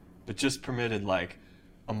permitted, but just permitted like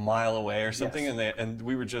a mile away or something. Yes. And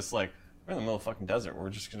we were just like, we're in the middle of fucking desert.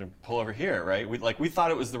 We're just gonna pull over here, right? We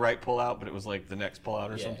thought it was the right pull out, but it was like the next pull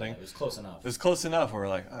out or Yeah, something. it was close enough. It was close enough. We're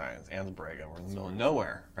like, all right, it's Anza-Brega. We're in the middle of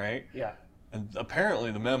nowhere, right? Yeah. And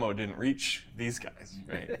apparently the memo didn't reach these guys,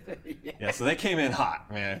 right? Yeah, so they came in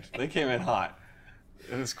hot, man. They came in hot.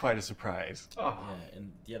 It was quite a surprise. Yeah,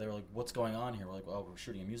 and yeah, they were like, "What's going on here?" We're like, "Well, we're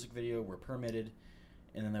shooting a music video. We're permitted."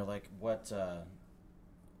 And then they're like, "What band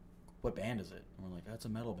is it?" And we're like, "That's a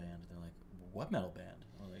metal band." They're like, "What metal band?"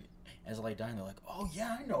 And we're like, as I lay dying, they're like, "Oh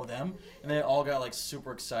yeah, I know them." And they all got like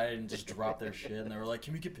super excited and just dropped their shit. And they were like,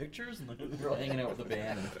 "Can we get pictures?" And they were all hanging out with the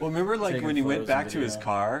band. And Well, remember like taking when he went photos back and to his video.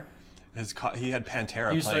 car, he had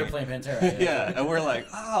Pantera He playing. started playing Pantera. Yeah, and we're like,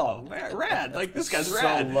 oh, rad! Like this guy's So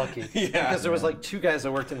rad. lucky. Yeah. Because there was like two guys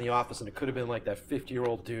that worked in the office and it could have been like that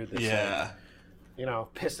 50-year-old dude that's Yeah. like, you know,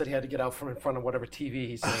 pissed that he had to get out from in front of whatever TV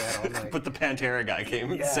he's sitting at all night. But the Pantera guy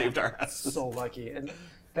came and Yeah. saved our asses. So lucky. And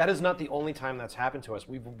that is not the only time that's happened to us.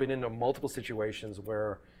 We've been in multiple situations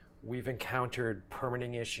where we've encountered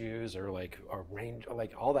permitting issues or like a range,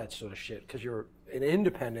 like all that sort of shit. Because you're an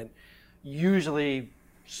independent, usually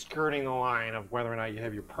skirting the line of whether or not you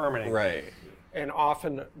have your permitting. Right. And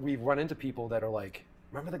often we run into people that are like,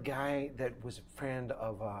 remember the guy that was a friend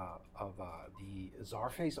of the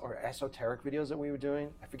Czarface or Esoteric videos that we were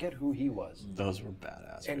doing? I forget who he was. Those were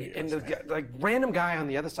badass. And videos, the man. guy, like random guy on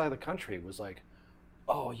the other side of the country was like,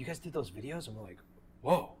 "Oh, you guys did those videos?" And we're like,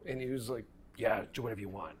 "Whoa!" And he was like, "Yeah, do whatever you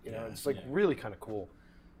want." You know, it's like really kind of cool.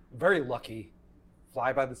 Very lucky,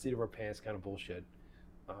 fly by the seat of our pants kind of bullshit.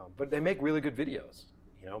 But they make really good videos,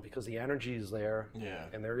 you know, because the energy is there, Yeah.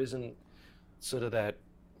 and there isn't sort of that,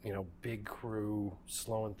 you know, big crew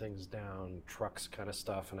slowing things down, trucks kind of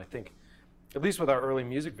stuff. And I think, at least with our early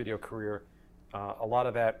music video career, a lot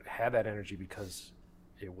of that had that energy because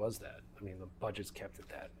it was that. I mean, the budgets kept it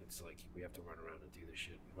that. It's like we have to run around and do this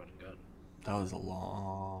shit, run and gun. That was a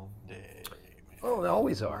long day. Man. Oh, they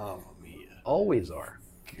always are. Oh, Mia. Always are.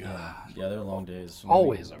 God. Yeah, they're long days.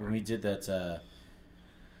 Always are. When we did that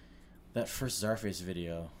that first Czarface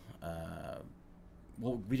video,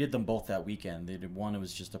 well, we did them both that weekend. They did one, it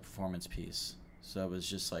was just a performance piece. So it was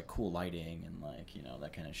just like cool lighting and like, you know,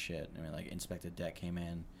 that kind of shit. I mean, like Inspected Deck came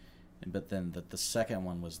in. But then the second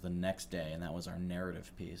one was the next day, and that was our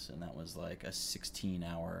narrative piece. And that was like a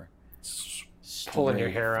 16-hour Pulling your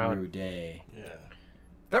hair out. through day. Yeah.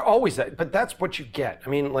 They're always that, but that's what you get. I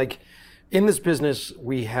mean, like, in this business,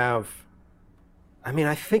 we have, I mean,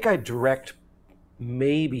 I think I direct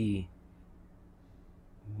maybe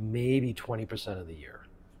 20% of the year.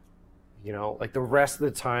 You know, like the rest of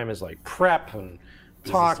the time is like prep and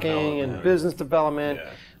talking and development. business development.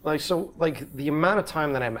 Yeah. Like, so, like, the amount of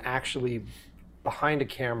time that I'm actually behind a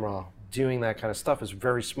camera doing that kind of stuff is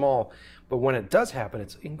very small. But when it does happen,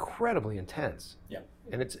 it's incredibly intense. Yeah.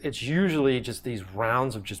 And it's usually just these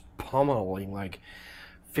rounds of just pummeling, like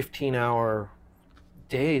 15-hour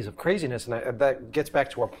days of craziness. And that gets back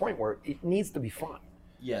to our point where it needs to be fun.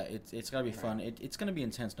 Yeah, it's got to be fun. It's going to be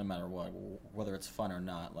intense no matter what, whether it's fun or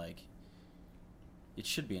not. Like, it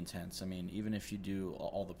should be intense. I mean, even if you do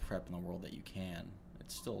all the prep in the world that you can,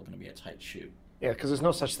 it's still going to be a tight shoot. Yeah, because there's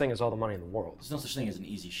no such thing as all the money in the world. There's no such thing as an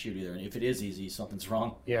easy shoot either. And if it is easy, something's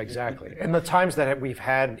wrong. Yeah, exactly. And the times that we've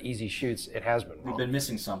had easy shoots, it has been We've wrong. been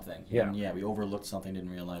missing something. Yeah. And yeah, we overlooked something, didn't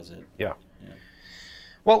realize it. Yeah. Yeah.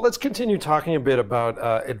 Well, let's continue talking a bit about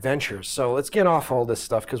adventures. So let's get off all this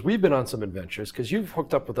stuff because we've been on some adventures because you've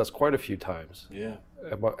hooked up with us quite a few times Yeah.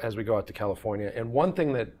 as we go out to California. And one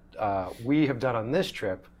thing that we have done on this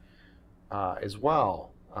trip as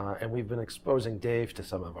well, and we've been exposing Dave to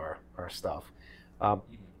some of our stuff.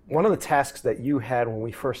 one of the tasks that you had when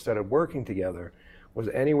we first started working together was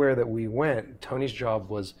anywhere that we went, Tony's job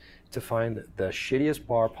was to find the shittiest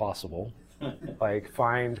bar possible, like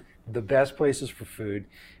find the best places for food.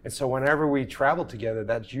 And so whenever we traveled together,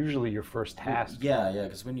 that's usually your first task. Yeah,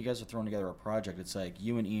 because when you guys are throwing together a project, it's like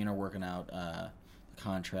you and Ian are working out the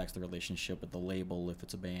contracts, the relationship with the label, if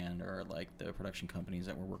it's a band, or like the production companies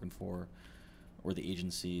that we're working for, or the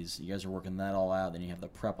agencies. You guys are working that all out. Then you have the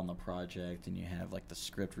prep on the project, and you have like the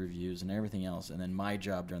script reviews and everything else. And then my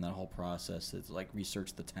job during that whole process is like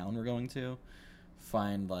research the town we're going to,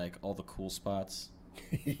 find like all the cool spots.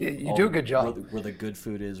 You do a good job. Where the good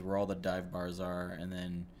food is, where all the dive bars are, and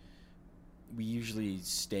then we usually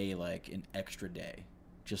stay like an extra day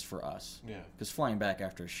just for us. Yeah. Because flying back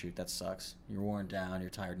after a shoot, that sucks. You're worn down, you're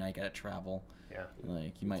tired, now you gotta travel. Yeah.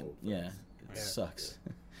 Like, you might, it sucks.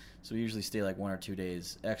 So we usually stay like 1 or 2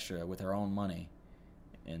 days extra with our own money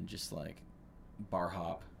and just like bar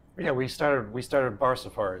hop. Yeah, we started bar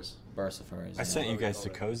safaris. Bar safaris. I sent you guys to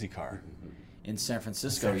Cozy Car. In San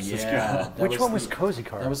Francisco, San Francisco. yeah. Which one was Cozy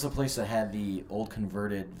Car? That was the place that had the old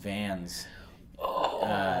converted vans.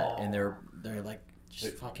 And they're like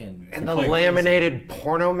just fucking. And the laminated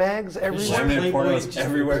porno mags everywhere. Laminated pornos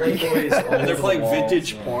everywhere. Playboys all over They're the playing walls,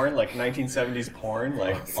 vintage yeah. porn, like 1970s porn,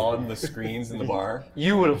 like on the screens in the bar.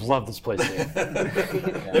 You would have loved this place, Dave.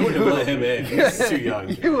 They wouldn't have let him in. He was too young.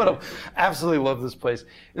 You would have absolutely loved this place.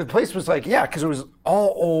 The place was like, because it was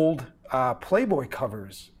all old Playboy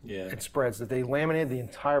covers and spreads that they laminated the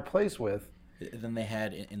entire place with. Then they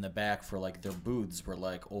had in the back for like their booths were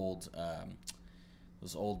like old,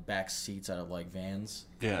 those old back seats out of like vans.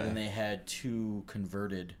 Yeah. And then they had 2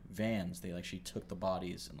 converted vans. They actually took the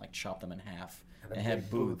bodies and like chopped them in half and had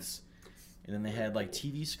booths. And then they had like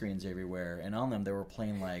TV screens everywhere, and on them they were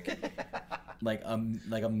playing like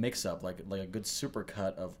a mix up, like a good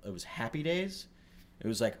supercut of it was Happy Days. It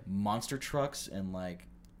was like monster trucks and like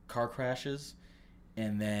car crashes,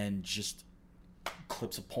 and then just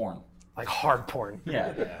clips of porn. Like hard porn.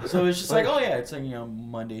 Yeah. So it's just like, it's like,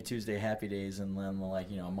 Monday, Tuesday, Happy Days, and then like,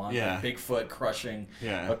 Bigfoot crushing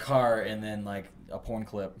a car, and then like a porn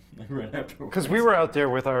clip right afterwards. Because we were out there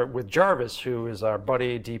with Jarvis, who is our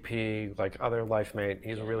buddy, DP, like other life mate.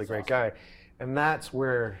 He's a really great guy. And that's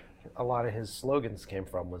where a lot of his slogans came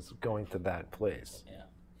from, was going to that place. Yeah.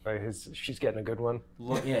 Right, she's getting a good one.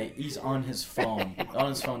 Look, he's on his phone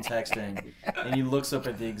texting, and he looks up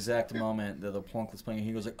at the exact moment that the porn clip's playing, and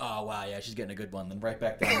he goes like, "Oh wow, yeah, she's getting a good one." Then right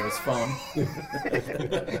back down to his phone.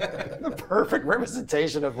 The perfect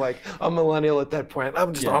representation of like a millennial at that point.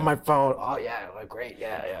 I'm just on my phone. Oh yeah, like, great,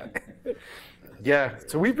 yeah. Yeah.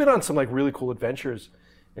 So we've been on some like really cool adventures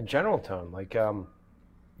in General Tone. Like,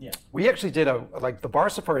 we actually did the bar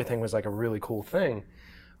safari thing was like a really cool thing.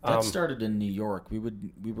 That started in New York. We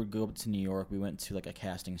would go up to New York. We went to like a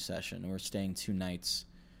casting session. We were staying 2 nights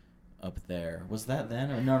up there. Was that then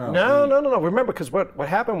or no? No. Remember, because what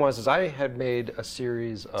happened was I had made a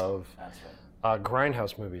series of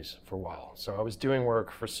grindhouse movies for a while. So I was doing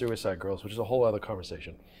work for Suicide Girls, which is a whole other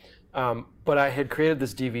conversation. But I had created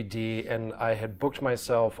this DVD, and I had booked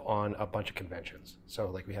myself on a bunch of conventions. So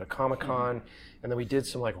like we had a Comic-Con, and then we did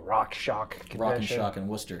some like Rock Shock convention. Rock and Shock in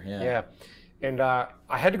Worcester. Yeah. And I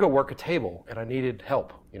had to go work a table, and I needed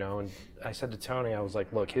help, and I said to Tony, I was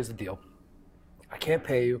like, look, here's the deal. I can't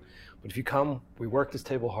pay you, but if you come, we work this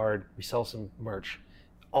table hard, we sell some merch.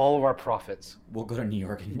 All of our profits. We'll go to New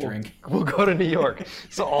York and drink. We'll go to New York.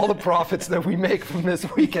 So all the profits that we make from this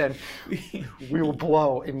weekend, we will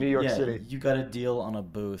blow in New York City. You got a deal on a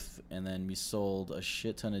booth, and then we sold a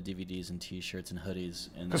shit ton of DVDs and T-shirts and hoodies.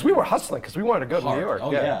 Because we were hustling, because we wanted to go to New York.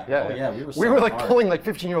 Oh yeah. We were like pulling like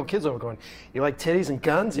 15-year-old kids over, going, "You like titties and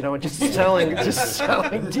guns?" And just selling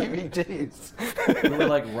DVDs. We were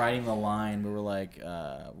like riding the line. We were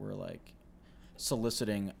like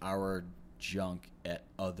soliciting our junk at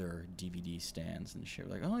other DVD stands and shit.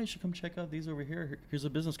 We're like, you should come check out these over here. Here's a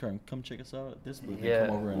business card. Come check us out at this booth. Yeah,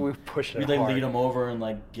 come over and we're pushing we'd it hard. lead them over and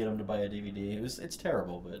like get them to buy a DVD. It's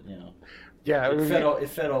terrible, but Yeah, it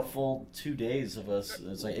fed a full 2 days of us.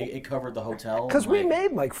 It's like it covered the hotel. Because we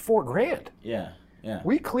made like $4,000. Yeah.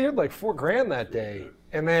 We cleared like $4,000 that day,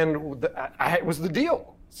 and then it was the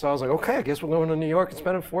deal. So I was like, okay, I guess we're going to New York and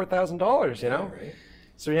spending $4,000. Right.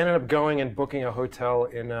 So we ended up going and booking a hotel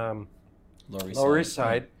in Lower East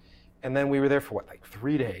Side, and then we were there for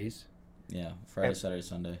 3 days. Yeah, Friday, Saturday,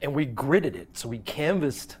 Sunday. And we gridded it, so we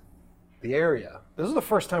canvassed the area. This is the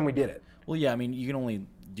first time we did it. Well, yeah, I mean, you can only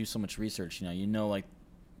do so much research. You know, like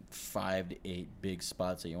 5 to 8 big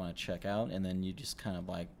spots that you want to check out, and then you just kind of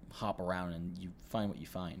like hop around and you find what you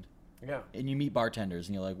find. Yeah. And you meet bartenders,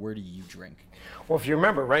 and you're like, where do you drink? Well, if you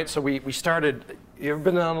remember, right? So we started. You ever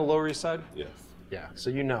been on the Lower East Side? Yes. Yeah. So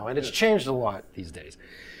you know, and it's changed a lot these days.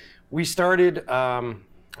 We started. I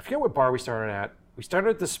forget what bar we started at. We started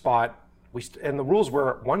at the spot. And the rules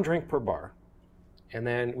were 1 drink per bar, and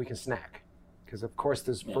then we can snack, because of course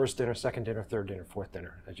there's first dinner, second dinner, third dinner, fourth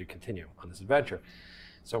dinner as you continue on this adventure.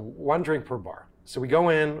 So 1 drink per bar. So we go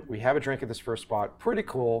in, we have a drink at this first spot, pretty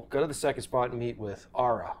cool. Go to the second spot and meet with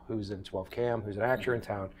Ara, who's in 12 Cam, who's an actor in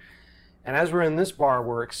town. And as we're in this bar,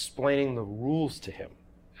 we're explaining the rules to him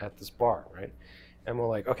at this bar, right? And we're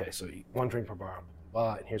like, okay, so 1 drink per bar, blah,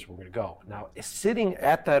 blah, and here's where we're gonna go. Now, sitting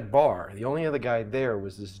at that bar, the only other guy there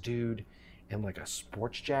was this dude in like a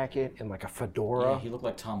sports jacket and like a fedora. Yeah, he looked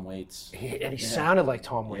like Tom Waits. And he sounded like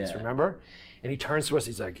Tom Waits, Yeah. remember? And he turns to us,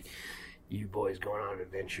 he's like, you boys going on an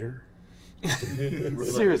adventure?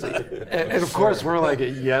 Seriously. And of course, we're like,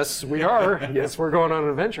 yes, we are. Yes, we're going on an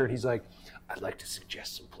adventure. And he's like, I'd like to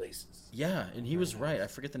suggest some places. Yeah, and he was right. I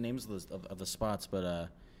forget the names of the spots, but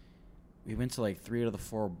we went to like 3 out of the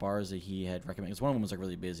 4 bars that he had recommended. Because one of them was like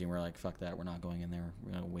really busy, and we're like, fuck that, we're not going in there.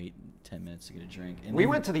 We're gonna wait 10 minutes to get a drink. And We then,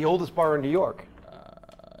 went to the oldest bar in New York.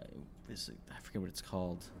 I forget what it's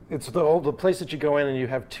called. It's the place that you go in and you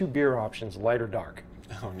have 2 beer options, light or dark.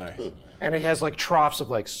 Oh, nice. And it has like troughs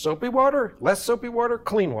of like soapy water, less soapy water,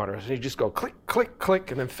 clean water. So you just go click, click,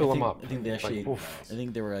 click, and then fill them up. I think they actually. Like, oof. I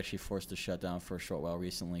think they were actually forced to shut down for a short while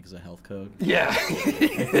recently because of health code. Yeah. I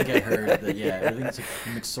think I heard that. Yeah, I think it's like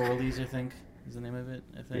McSorley's. I think is the name of it.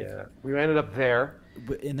 I think. Yeah. We ended up there.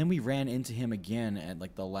 But, and then we ran into him again at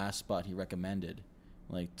like the last spot he recommended.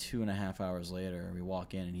 Like 2.5 hours later, we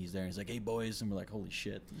walk in and he's there. And he's like, "Hey boys," and we're like, "Holy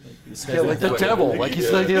shit!" Like, this Yeah, guy's like the like- devil. Like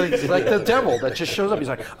he's like the devil that just shows up. He's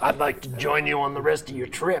like, I'd like to join you on the rest of your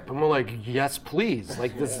trip. And we're like, yes, please.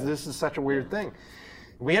 Like this is such a weird thing.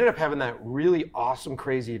 We ended up having that really awesome,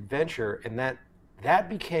 crazy adventure, and that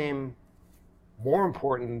became more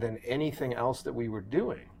important than anything else that we were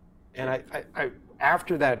doing. And I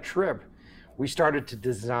after that trip, we started to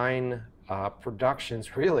design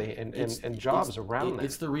productions really and jobs around that.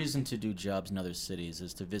 It's the reason to do jobs in other cities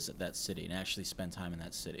is to visit that city and actually spend time in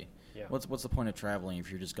that city. Yeah. What's the point of traveling if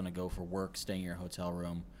you're just going to go for work, stay in your hotel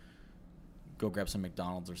room, go grab some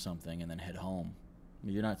McDonald's or something, and then head home?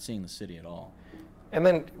 You're not seeing the city at all. And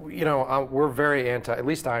then, you know, we're very at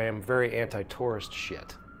least I am very anti-tourist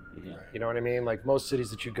shit. Yeah. You know what I mean? Like most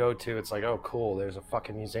cities that you go to, it's like, oh, cool, there's a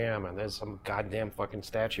fucking museum and there's some goddamn fucking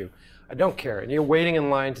statue. I don't care. And you're waiting in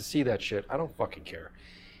line to see that shit. I don't fucking care.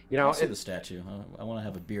 You know, I'll see the statue. I want to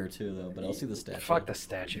have a beer too, though, but I'll see the statue. fuck the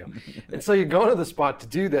statue. And so you go to the spot to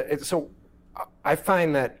do that. So I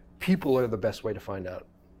find that people are the best way to find out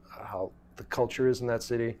how the culture is in that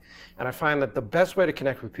city. And I find that the best way to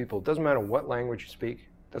connect with people, doesn't matter what language you speak,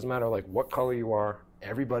 doesn't matter like what color you are,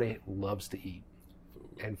 everybody loves to eat.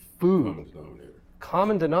 And food,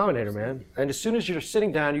 common denominator, man. And as soon as you're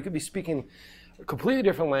sitting down, you could be speaking a completely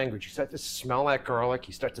different language. You start to smell that garlic,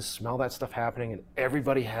 you start to smell that stuff happening, and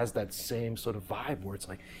everybody has that same sort of vibe where it's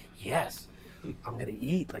like, yes, I'm gonna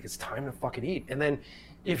eat, like it's time to fucking eat. And then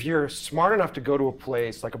if you're smart enough to go to a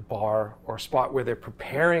place like a bar or a spot where they're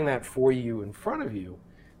preparing that for you in front of you,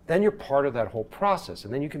 then you're part of that whole process.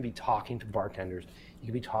 And then you can be talking to bartenders, you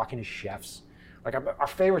can be talking to chefs. Like our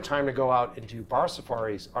favorite time to go out and do bar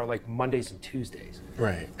safaris are like Mondays and Tuesdays.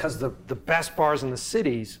 Right. Because the best bars in the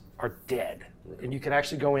cities are dead. And you can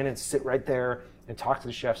actually go in and sit right there and talk to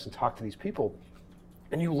the chefs and talk to these people.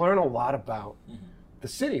 And you learn a lot about the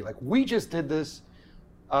city. Like we just did this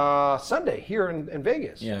Sunday here in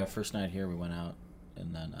Vegas. Yeah, first night here we went out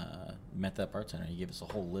and then met that bartender. He gave us a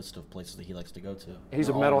whole list of places that he likes to go to. He's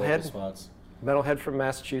a All local metalhead. spots. Metalhead from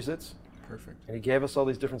Massachusetts. Perfect. And he gave us all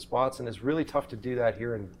these different spots. And it's really tough to do that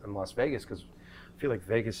here in Las Vegas because I feel like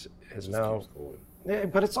Vegas is now... Yeah,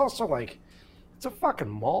 but it's also like, it's a fucking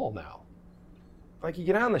mall now. Like you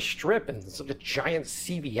get on the strip and it's like a giant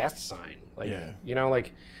CVS sign. Like, Yeah. you know,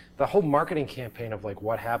 like the whole marketing campaign of like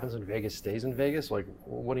what happens in Vegas stays in Vegas. Like,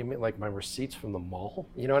 what do you mean? Like my receipts from the mall?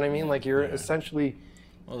 You know what I mean? Like you're essentially...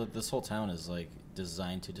 Well, this whole town is like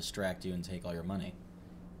designed to distract you and take all your money.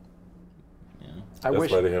 You know? I That's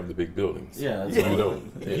wish... why they have the big buildings. Yeah, that's You all.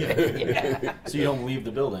 don't. So you don't leave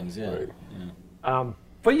the buildings, yeah. Right. Yeah.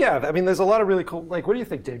 But yeah, I mean, there's a lot of really cool... Like, what do you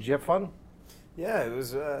think, Dave? Did you have fun? Yeah, it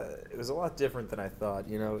was a lot different than I thought.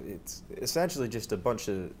 You know, it's essentially just a bunch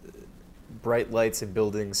of bright lights and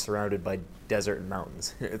buildings surrounded by desert and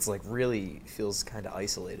mountains. It's like really feels kind of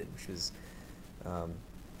isolated, which is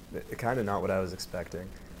kind of not what I was expecting.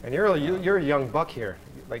 And you're a young buck here.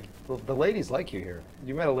 Like, the ladies like you here.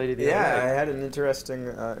 You met a lady the other Yeah, I night. had an interesting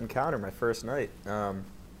encounter my first night.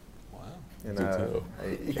 And, tell.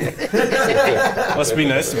 Must be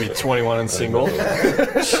nice to be 21 and single.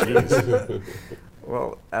 Jeez.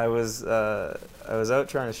 well, I was out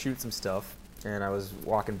trying to shoot some stuff, and I was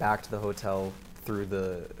walking back to the hotel through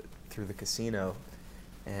the casino,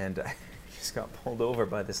 and I just got pulled over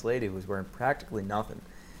by this lady who was wearing practically nothing.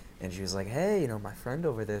 And she was like, "Hey, my friend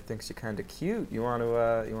over there thinks you're kind of cute. You want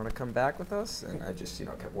to come back with us?" And I just,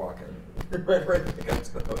 kept walking right back up to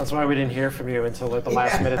the hotel. That's why we didn't hear from you until at the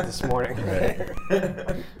last minute this morning.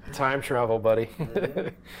 Time travel, buddy.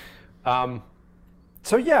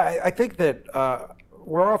 So yeah, I think that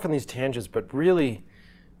we're off on these tangents, but really,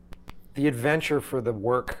 the adventure for the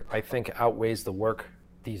work, I think, outweighs the work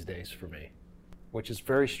these days for me, which is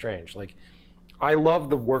very strange. Like, I love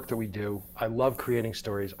the work that we do. I love creating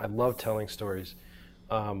stories. I love telling stories.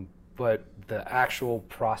 But the actual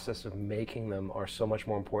process of making them are so much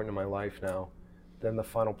more important in my life now than the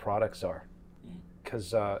final products are.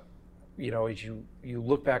 Because, as you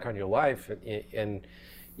look back on your life, and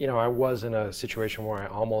I was in a situation where I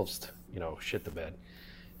almost, shit the bed.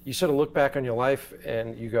 You sort of look back on your life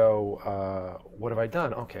and you go, what have I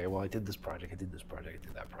done? Okay, well, I did this project, I did this project, I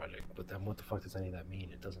did that project. But then what the fuck does any of that mean?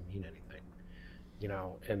 It doesn't mean anything.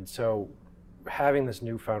 And so having this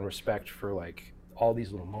newfound respect for like all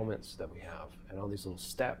these little moments that we have and all these little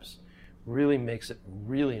steps really makes it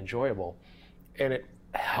really enjoyable. And it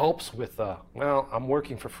helps with, I'm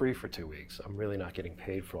working for free for 2 weeks. I'm really not getting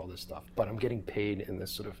paid for all this stuff, but I'm getting paid in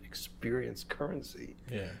this sort of experience currency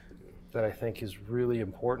that I think is really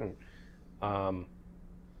important.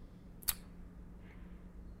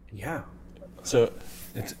 So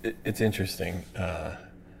it's interesting.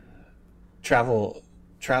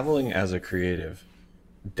 Traveling as a creative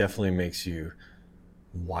definitely makes you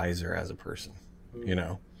wiser as a person.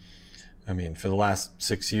 I mean, for the last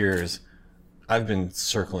 6 years, I've been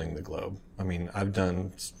circling the globe. I mean, I've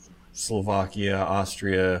done Slovakia,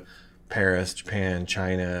 Austria, Paris, Japan,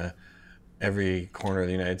 China, every corner of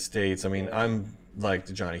the United States. I mean, I'm like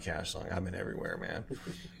the Johnny Cash song. I've been everywhere, man.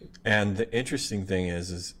 And the interesting thing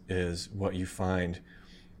is what you find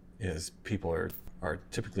is people are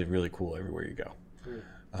typically really cool everywhere you go.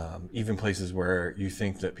 Even places where you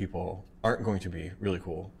think that people aren't going to be really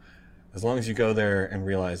cool. As long as you go there and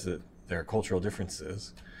realize that there are cultural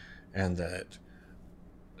differences and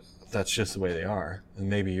that's just the way they are. And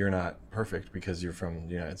maybe you're not perfect because you're from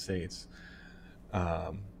the United States.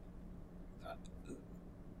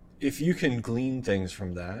 If you can glean things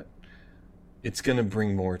from that, it's going to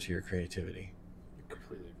bring more to your creativity. I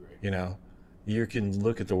completely agree. You can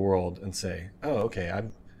look at the world and say, oh, okay,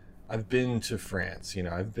 I've been to France,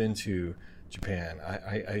 I've been to Japan.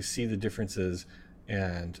 I see the differences,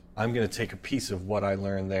 and I'm going to take a piece of what I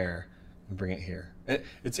learned there and bring it here.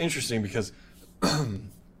 It's interesting because I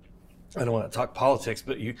don't want to talk politics,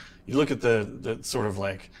 but you look at the sort of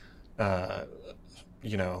like,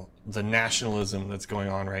 the nationalism that's going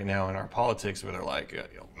on right now in our politics, where they're like,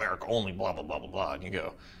 America only, blah, blah, blah, blah, blah. And you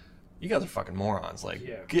go, you guys are fucking morons.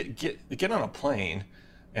 Like, get on a plane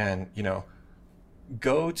and,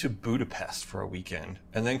 go to Budapest for a weekend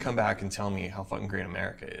and then come back and tell me how fucking great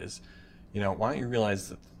America is. Why don't you realize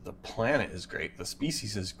that the planet is great, the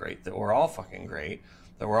species is great, that we're all fucking great,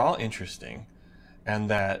 that we're all interesting, and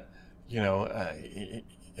that,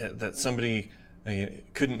 that somebody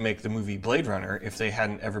couldn't make the movie Blade Runner if they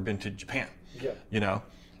hadn't ever been to Japan.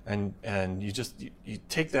 And you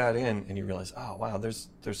take that in and you realize, oh wow, there's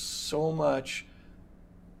so much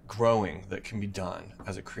growing that can be done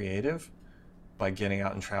as a creative by getting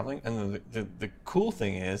out and traveling. And the cool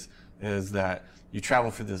thing is that you travel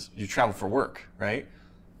for work, right?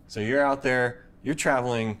 So you're out there, you're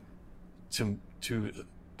traveling to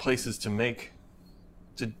places to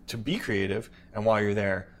be creative, and while you're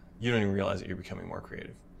there, you don't even realize that you're becoming more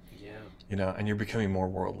creative. And you're becoming more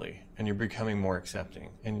worldly, and you're becoming more accepting,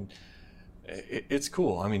 and it's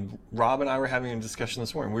cool. I mean, Rob and I were having a discussion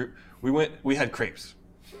this morning. We had crepes,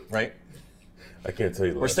 right? I can't tell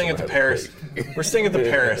you. We're staying at the Paris. We're staying at the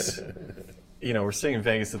Paris. We're staying in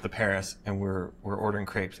Vegas at the Paris, and we're ordering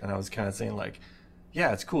crepes. And I was kind of saying like,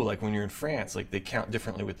 yeah, it's cool. Like when you're in France, like they count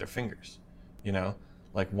differently with their fingers.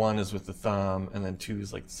 Like 1 is with the thumb, and then 2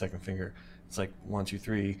 is like the second finger. It's like 1, 2,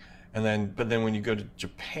 3, but then when you go to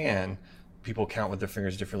Japan, people count with their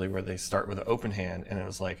fingers differently, where they start with an open hand, and it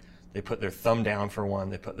was like they put their thumb down for 1,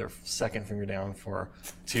 they put their second finger down for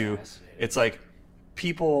 2. It's like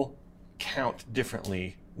people count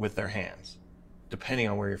differently with their hands, depending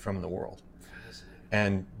on where you're from in the world.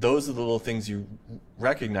 And those are the little things you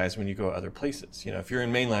recognize when you go other places. If you're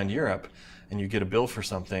in mainland Europe and you get a bill for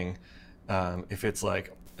something, if it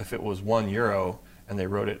was €1 and they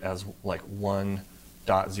wrote it as like 1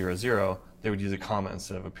 .00, they would use a comma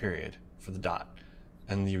instead of a period for the dot.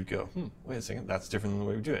 And you would go, wait a second, that's different than the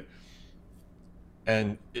way we do it.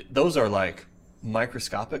 And those are like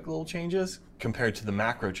microscopic little changes compared to the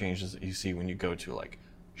macro changes that you see when you go to like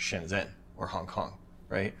Shenzhen or Hong Kong,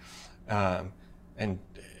 right? And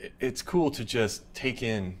it's cool to just take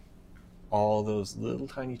in all those little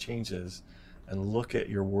tiny changes and look at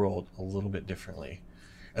your world a little bit differently.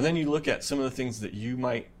 And then you look at some of the things that you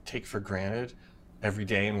might take for granted every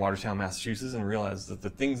day in Watertown, Massachusetts, and realize that the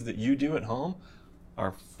things that you do at home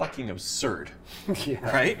are fucking absurd,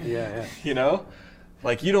 right? Yeah. You know,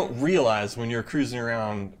 like you don't realize when you're cruising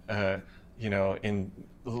around, you know, in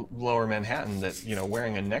lower Manhattan that, you know,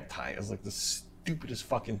 wearing a necktie is like the stupidest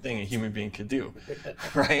fucking thing a human being could do,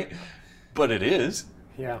 right? But it is.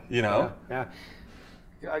 Yeah. You know? Yeah.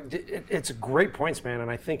 It's a great points, man. And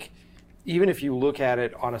I think even if you look at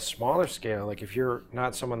it on a smaller scale, like if you're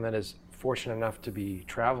not someone that is fortunate enough to be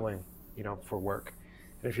traveling, you know, for work,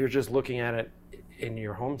 and if you're just looking at it in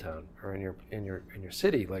your hometown or in your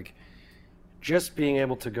city, like just being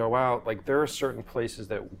able to go out, like there are certain places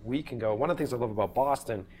that we can go. One of the things I love about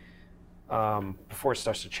Boston, before it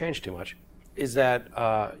starts to change too much, is that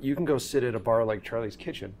you can go sit at a bar like Charlie's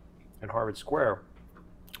Kitchen in Harvard Square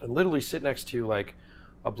and literally sit next to like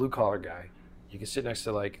a blue collar guy. You can sit next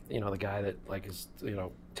to like, you know, the guy that like is, you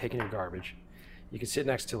know, taking your garbage. You can sit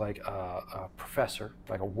next to like a professor,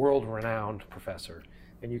 like a world-renowned professor.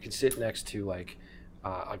 And you can sit next to like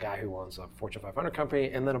a guy who owns a Fortune 500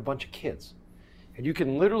 company, and then a bunch of kids. And you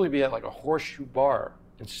can literally be at like a horseshoe bar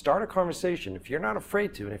and start a conversation if you're not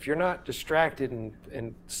afraid to, and if you're not distracted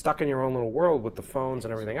and stuck in your own little world with the phones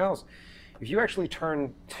and everything else. If you actually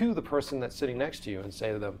turn to the person that's sitting next to you and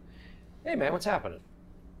say to them, hey man, what's happening?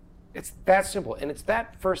 It's that simple. And it's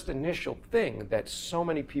that first initial thing that so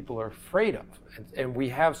many people are afraid of. And we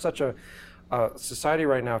have such a society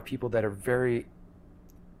right now of people that are very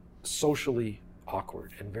socially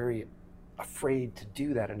awkward and very afraid to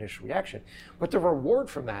do that initial reaction. But the reward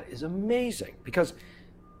from that is amazing, because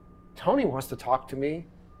Tony wants to talk to me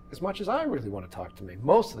as much as I really want to talk to me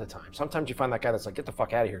most of the time. Sometimes you find that guy that's like, get the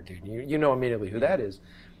fuck out of here, dude. You know immediately who that is.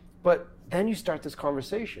 But then you start this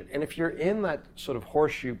conversation. And if you're in that sort of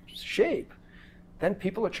horseshoe shape, then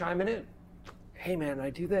people are chiming in. Hey man,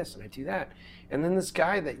 I do this and I do that. And then this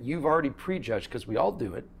guy that you've already prejudged, because we all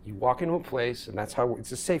do it, you walk into a place and that's how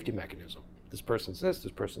it's a safety mechanism. This person's this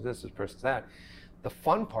person's this person's that. The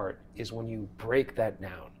fun part is when you break that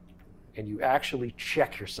down and you actually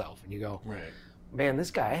check yourself and you go, Right. man,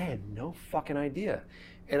 this guy, I had no fucking idea.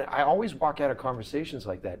 And I always walk out of conversations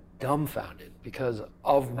like that dumbfounded because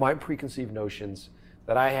of my preconceived notions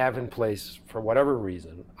that I have in place for whatever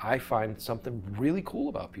reason. I find something really cool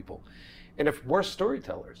about people. And if we're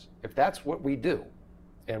storytellers, if that's what we do,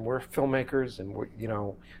 and we're filmmakers and we're, you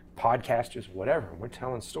know, podcasters, whatever, and we're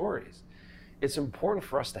telling stories, it's important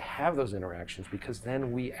for us to have those interactions, because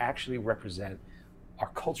then we actually represent our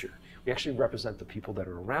culture. We actually represent the people that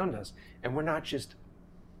are around us, and we're not just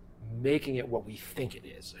making it what we think it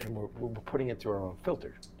is, and we're putting it through our own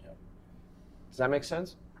filters. Yep. Does that make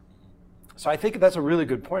sense? So I think that's a really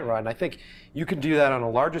good point, Rod, and I think you can do that on a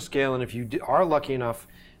larger scale, and if you are lucky enough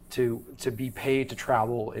to be paid to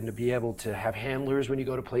travel and to be able to have handlers when you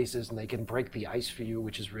go to places and they can break the ice for you,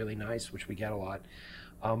 which is really nice, which we get a lot.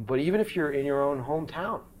 But even if you're in your own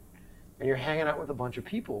hometown and you're hanging out with a bunch of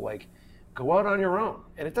people, like, go out on your own.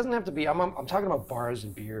 And it doesn't have to be, I'm talking about bars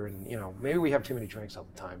and beer and, you know, maybe we have too many drinks all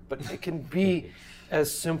the time, but it can be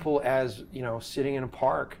as simple as, you know, sitting in a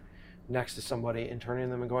park next to somebody and turning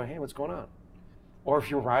to them and going, hey, what's going on? Or if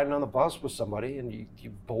you're riding on the bus with somebody and you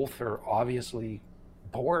both are obviously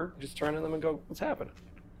bored, just turn to them and go, what's happening?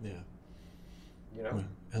 Yeah. You know?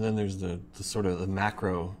 And then there's the sort of the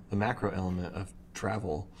macro element of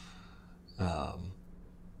travel.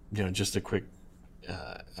 You know, just a quick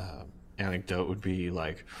anecdote would be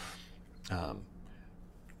like,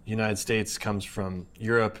 United States comes from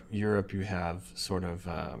Europe. Europe, you have sort of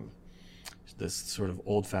this sort of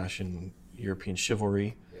old-fashioned European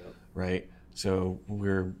chivalry, right? So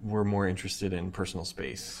we're more interested in personal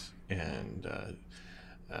space, and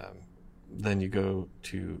then you go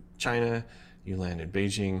to China, you land in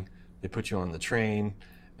Beijing, they put you on the train,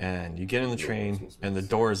 and you get in the train, and the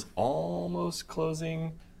door is almost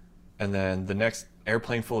closing, and then the next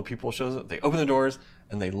airplane full of people shows up, they open the doors,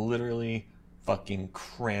 and they literally fucking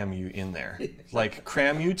cram you in there. Like,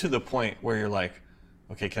 cram you to the point where you're like,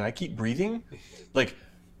 okay, can I keep breathing? Like,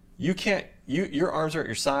 you can't, your arms are at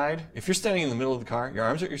your side. If you're standing in the middle of the car, your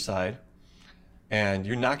arms are at your side, and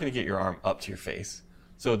you're not gonna get your arm up to your face.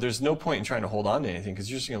 So there's no point in trying to hold on to anything, because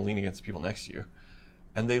you're just gonna lean against the people next to you.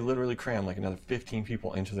 and they literally cram like another 15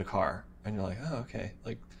 people into the car, and you're like, oh, okay,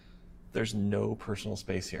 like there's no personal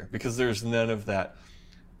space here because there's none of that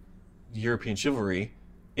European chivalry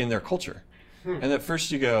in their culture. And at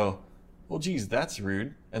first you go, well, geez, that's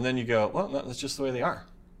rude. And then you go, well, no, that's just the way they are,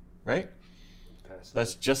 right?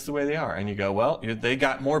 That's just the way they are. And you go, well, they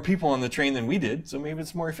got more people on the train than we did, so maybe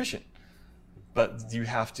it's more efficient. But you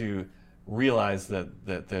have to realize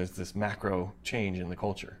that there's this macro change in the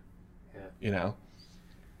culture. Yeah.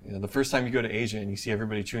 You know, the first time you go to Asia and you see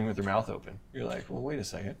everybody chewing with their mouth open, you're like, well, wait a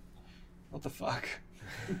second, what the fuck?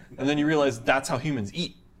 And then you realize that's how humans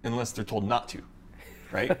eat, unless they're told not to,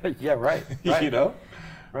 right? Yeah, right. You know?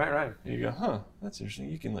 Right. And you go, huh, that's interesting.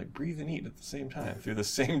 You can like breathe and eat at the same time through the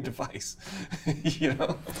same device, you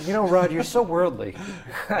know? You know, Rod, you're so worldly.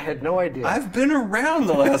 I had no idea. I've been around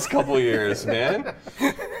the last couple of years, man.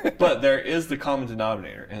 But there is the common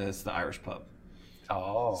denominator, and it's the Irish pub.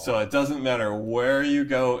 Oh. So it doesn't matter where you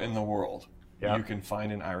go in the world, Yeah. you can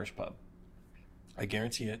find an Irish pub. I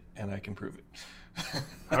guarantee it, and I can prove it.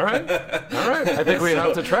 All right. I think we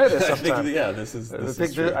have to try this sometime. This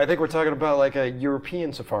is true. I think we're talking about like a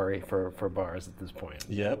European safari for bars at this point.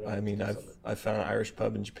 Yep. I mean, I found an Irish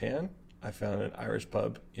pub in Japan. I found an Irish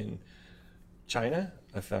pub in China.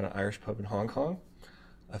 I found an Irish pub in Hong Kong.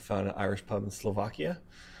 I found an Irish pub in Slovakia.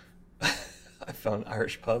 I found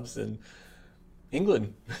Irish pubs in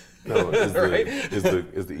England. No, is, Right? is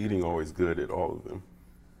the eating always good at all of them?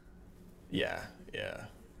 Yeah.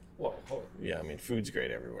 Whoa. Yeah, I mean, food's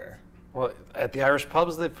great everywhere. Well, at the Irish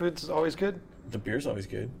pubs, the food's always good? The beer's always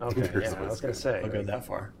good. Okay, Beer's yeah, I always was going to good. say. I'll go that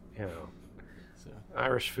far. You know, So,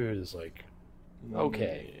 Irish food is like,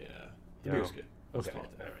 okay. Yeah. The Yeah. beer's good. Let's Okay. call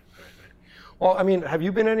it that. All right. Well, I mean, have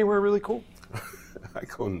you been anywhere really cool? I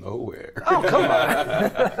go nowhere. Oh, come on.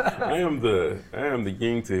 I am the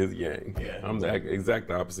yin to his yang. Yeah. I'm the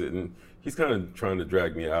exact opposite, and he's kind of trying to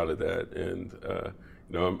drag me out of that. And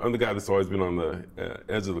I'm the guy that's always been on the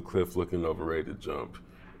edge of the cliff, looking over, ready to jump,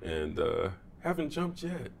 and haven't jumped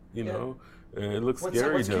yet. You know, and it looks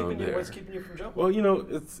scary down there. What's keeping you from jumping? Well,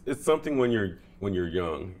 it's something when you're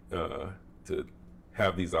young to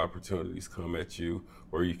have these opportunities come at you,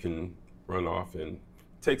 or you can run off and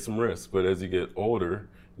take some risks. But as you get older,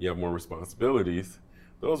 you have more responsibilities.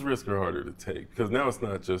 Those risks are harder to take because now it's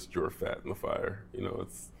not just your fat in the fire. You're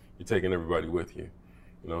taking everybody with you.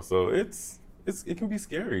 So it can be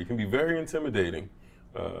scary. It can be very intimidating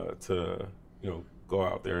to go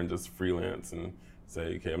out there and just freelance and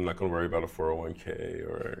say, okay, I'm not going to worry about a 401k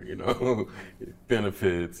or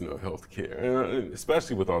benefits, healthcare, and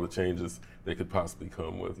especially with all the changes that could possibly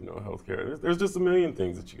come with healthcare. There's just a million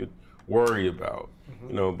things that you could worry about,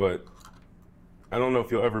 but I don't know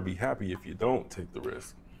if you'll ever be happy if you don't take the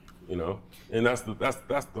risk, and that's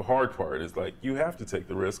the hard part is like you have to take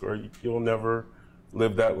the risk or you'll never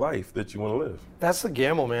live that life that you want to live. That's the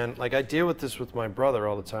gamble, man. Like I deal with this with my brother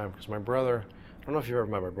all the time because my brother, I don't know if you've ever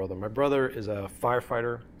met my brother. My brother is a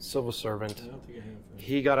firefighter, civil servant. I don't think I have.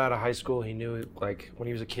 He got out of high school. He knew, like, when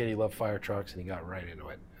he was a kid, he loved fire trucks, and he got right into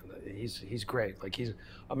it. And he's great. Like, he's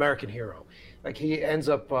American hero. Like, he ends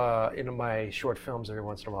up in my short films every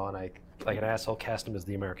once in a while, and I, like an asshole, cast him as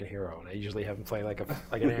the American hero. And I usually have him play like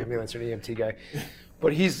an ambulance or an EMT guy.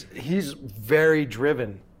 But he's very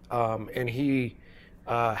driven, and he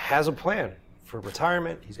has a plan for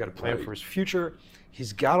retirement. He's got a plan for his future.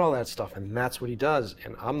 He's got all that stuff, and that's what he does.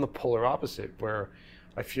 And I'm the polar opposite, where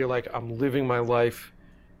I feel like I'm living my life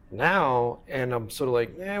now, and I'm sort of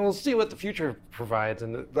like, we'll see what the future provides.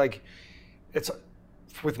 And like, it's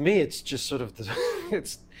with me, it's just sort of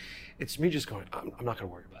it's me just going, I'm not going to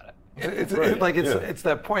worry about it. It's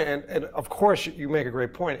that point. And of course, you make a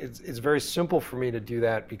great point. It's very simple for me to do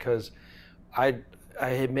that because I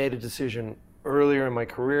had made a decision earlier in my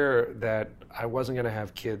career that I wasn't going to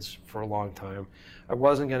have kids for a long time. I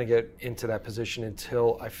wasn't going to get into that position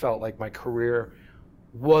until I felt like my career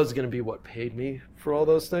was going to be what paid me for all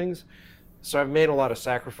those things. So I've made a lot of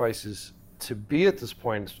sacrifices to be at this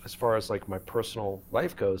point as far as like my personal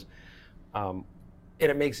life goes. And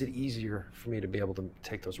it makes it easier for me to be able to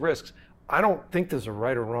take those risks. I don't think there's a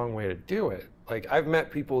right or wrong way to do it. Like I've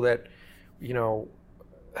met people that,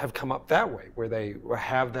 have come up that way, where they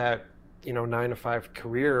have that 9-to-5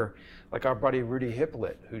 career, like our buddy Rudy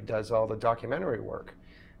Hippolyte, who does all the documentary work.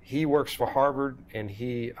 He works for Harvard, and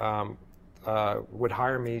he would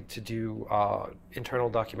hire me to do internal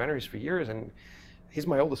documentaries for years, and he's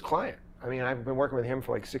my oldest client. I mean, I've been working with him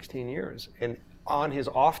for like 16 years, and on his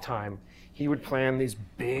off time, he would plan these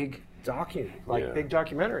big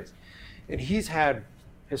documentaries. And he's had,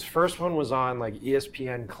 his first one was on like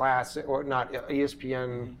ESPN Classic, or not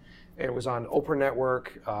ESPN, It was on Oprah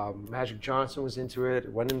Network. Magic Johnson was into it.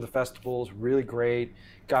 It went into the festivals, really great.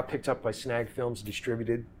 Got picked up by Snag Films,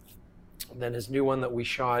 distributed. And then his new one that we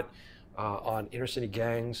shot on Inner City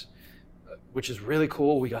Gangs, which is really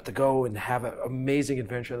cool. We got to go and have an amazing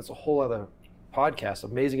adventure. That's a whole other podcast.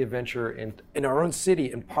 Amazing adventure in our own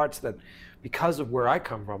city, in parts that, because of where I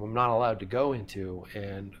come from, I'm not allowed to go into.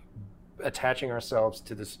 And attaching ourselves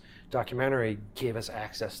to this documentary gave us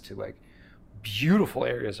access to like beautiful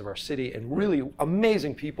areas of our city and really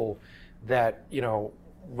amazing people that, you know,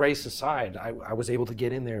 race aside, I was able to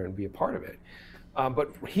get in there and be a part of it.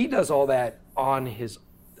 But he does all that on his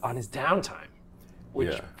downtime,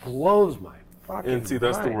 which blows my fucking And see,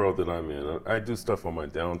 that's the mind. world that I'm in. I do stuff on my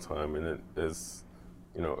downtime, and it is,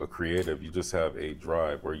 you know, a creative. You just have a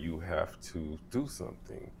drive where you have to do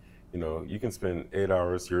something. You know, you can spend 8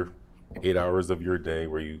 hours of your day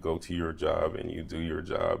where you go to your job and you do your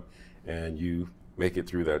job, and you make it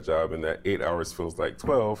through that job, and that 8 hours feels like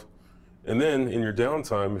 12. And then in your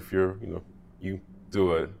downtime, if you're, you know, you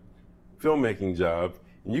do a filmmaking job,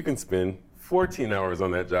 and you can spend 14 hours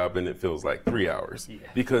on that job and it feels like 3 hours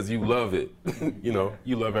because you love it. You know,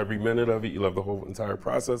 you love every minute of it. You love the whole entire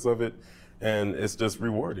process of it. And it's just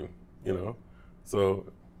rewarding, you know?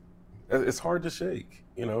 So it's hard to shake,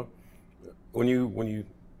 you know? When you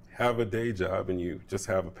have a day job and you just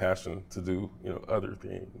have a passion to do, you know, other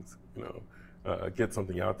things, you know, get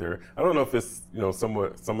something out there. I don't know if it's, you know, some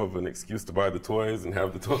of an excuse to buy the toys and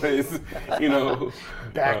have the toys, you know.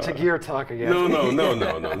 Back to gear talk again. No,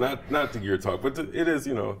 not to gear talk, but it is,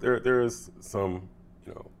 you know, there is some,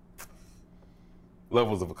 you know,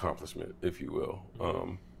 levels of accomplishment, if you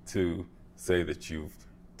will, to say that you've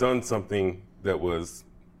done something that was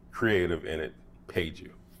creative and it paid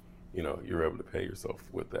you. You know, you're able to pay yourself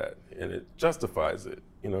with that, and it justifies it,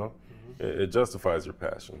 you know. It justifies your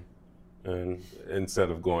passion. And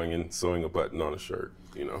instead of going and sewing a button on a shirt,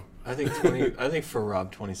 you know. I think for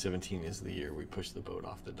Rob, 2017 is the year we push the boat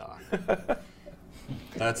off the dock.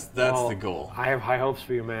 That's the goal. I have high hopes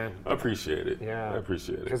for you, man. I appreciate it. Yeah, I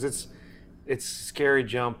appreciate it. Because it's a scary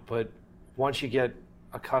jump, but once you get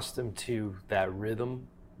accustomed to that rhythm,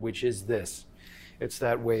 which is this, it's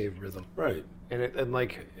that wave rhythm. Right. And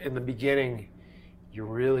like in the beginning, you're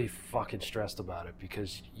really fucking stressed about it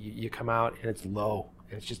because you come out and it's low.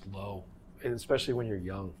 And it's just low, and especially when you're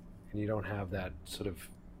young and you don't have that sort of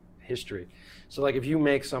history. So like if you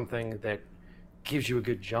make something that gives you a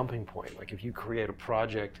good jumping point, like if you create a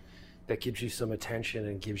project that gives you some attention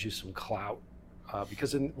and gives you some clout,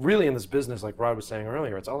 because really in this business, like Rod was saying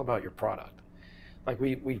earlier, it's all about your product. Like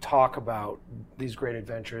we talk about these great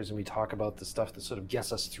adventures and we talk about the stuff that sort of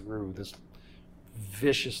gets us through this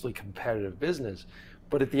viciously competitive business.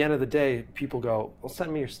 But at the end of the day, people go, well,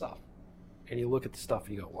 send me your stuff. And you look at the stuff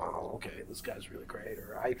and you go, wow, okay, this guy's really great,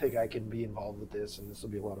 or I think I can be involved with this and this will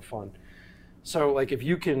be a lot of fun. So like if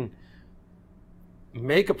you can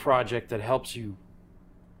make a project that helps you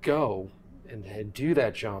go and do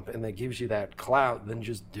that jump and that gives you that clout, then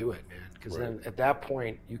just do it, man. Because then at that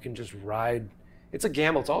point you can just ride. It's a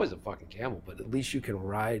gamble, it's always a fucking gamble, but at least you can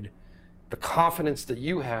ride the confidence that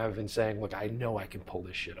you have in saying, look, I know I can pull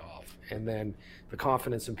this shit off. And then the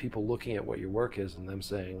confidence in people looking at what your work is and them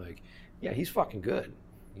saying like, yeah, he's fucking good,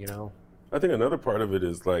 you know? I think another part of it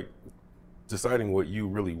is like deciding what you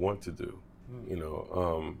really want to do. You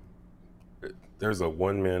know, there's a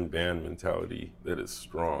one-man band mentality that is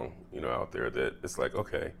strong, you know, out there that it's like,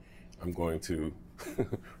 okay, I'm going to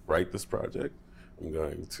write this project. I'm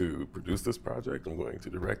going to produce this project. I'm going to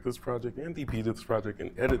direct this project and DP this project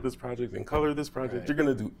and edit this project and color this project. Right. You're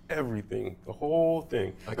going to do everything, the whole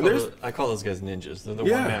thing. I call those guys ninjas. They're the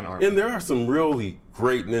one-man army. And there are some really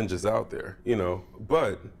great ninjas out there, you know,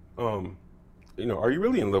 but, you know, are you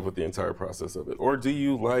really in love with the entire process of it? Or do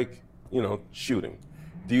you like, you know, shooting?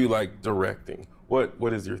 Do you like directing?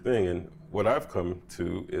 What is your thing? And what I've come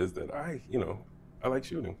to is that I like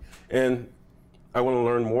shooting. And I want to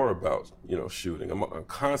learn more about, you know, shooting. I'm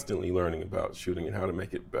constantly learning about shooting and how to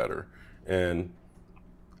make it better. And,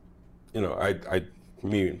 you know,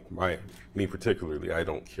 me particularly, I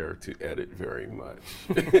don't care to edit very much.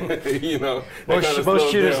 You know,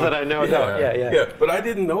 most shooters that I know don't. Yeah. But I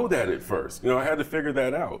didn't know that at first. You know, I had to figure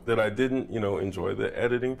that out. That I didn't, you know, enjoy the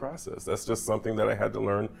editing process. That's just something that I had to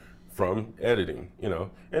learn from editing. You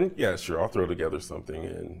know, and yeah, sure, I'll throw together something,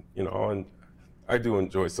 and you know, and I do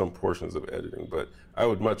enjoy some portions of editing, but I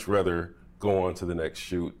would much rather go on to the next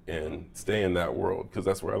shoot and stay in that world because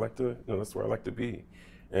that's where I like to, you know, that's where I like to be.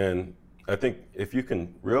 And I think if you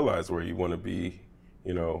can realize where you want to be,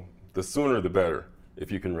 you know, the sooner the better.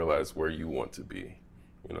 If you can realize where you want to be,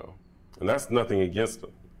 you know, and that's nothing against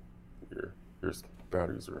them. Your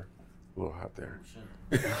batteries are A little hot there.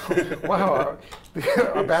 Wow,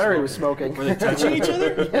 our battery was smoking. Were they touching each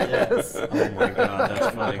other? Yes. Oh my god,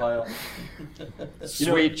 that's funny.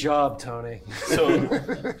 Sweet job, Tony. So,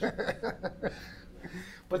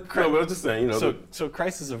 But No, but I was just saying, you know, so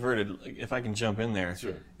Crisis Averted, like, if I can jump in there,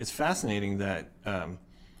 Sure. it's fascinating that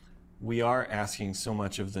we are asking so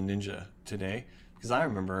much of the ninja today, because I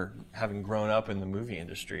remember having grown up in the movie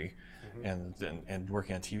industry and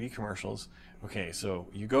working on TV commercials. Okay, so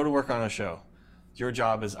you go to work on a show. Your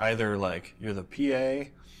job is either like you're the PA,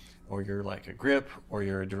 or you're like a grip, or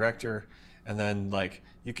you're a director, and then like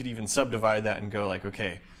you could even subdivide that and go like,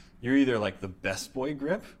 okay, you're either like the best boy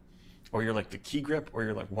grip, or you're like the key grip, or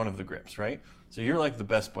you're like one of the grips, right? So you're like the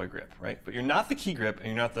best boy grip, right? But you're not the key grip, and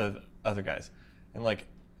you're not the other guys. And like,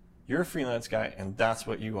 you're a freelance guy, and that's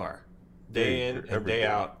what you are, day in and day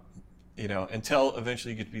out, you know, until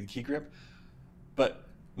eventually you get to be the key grip. But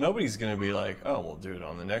nobody's gonna be like, oh, well, dude,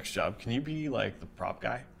 on the next job, can you be like the prop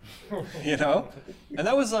guy? You know? And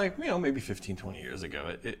that was like, you know, maybe 15, 20 years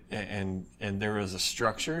ago. And there was a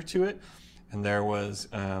structure to it, and there was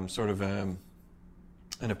sort of an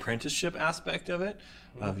apprenticeship aspect of it.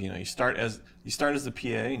 Of, you know, you start as the PA,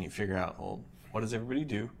 and you figure out, well, what does everybody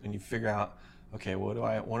do? And you figure out, okay, what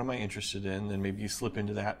am I interested in? Then maybe you slip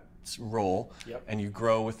into that role, and you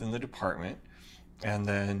grow within the department. And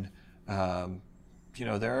then you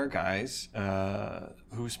know, there are guys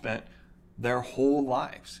who spent their whole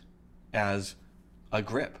lives as a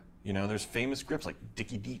grip. You know, there's famous grips, like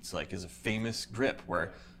Dickie Dietz, like, is a famous grip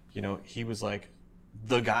where, you know, he was like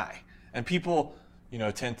the guy. And people, you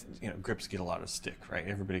know, grips get a lot of stick, right?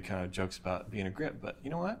 Everybody kind of jokes about being a grip, but you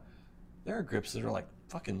know what? There are grips that are like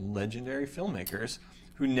fucking legendary filmmakers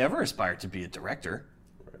who never aspired to be a director,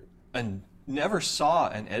 and never saw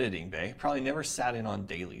an editing bay, probably never sat in on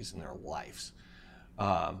dailies in their lives.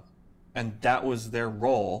 And that was their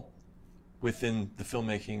role within the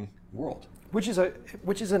filmmaking world. Which is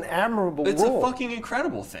an admirable It's role. a fucking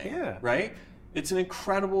incredible thing, Yeah. right? It's an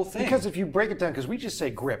incredible thing. Because if you break it down, because we just say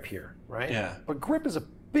grip here, right? Yeah. But grip is a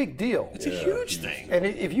big deal. it's a huge thing. And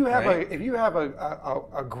if you have Right.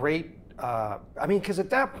 a great, I mean, because at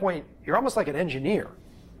that point you're almost like an engineer,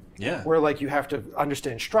 Yeah. where like you have to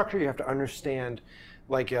understand structure, you have to understand,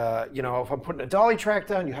 like you know, if I'm putting a dolly track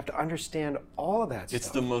down, you have to understand all of that It's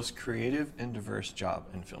stuff. the most creative and diverse job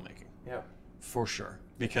in filmmaking, Yeah. for sure.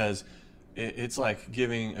 Because it's like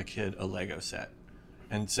giving a kid a Lego set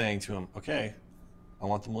and saying to him, okay, I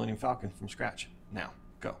want the Millennium Falcon from scratch. Now,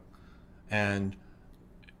 go. And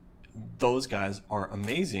those guys are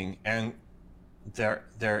amazing, and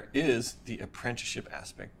there is the apprenticeship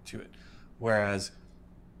aspect to it. Whereas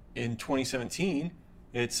in 2017,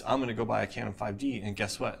 it's, I'm going to go buy a Canon 5D, and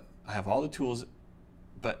guess what? I have all the tools,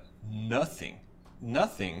 but nothing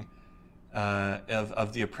of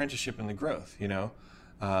the apprenticeship and the growth, you know?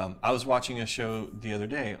 I was watching a show the other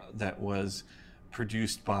day that was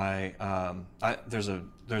produced by, there's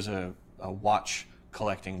a watch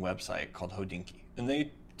collecting website called Hodinkee, and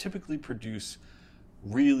they typically produce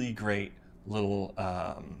really great little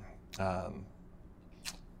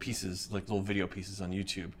pieces, like little video pieces on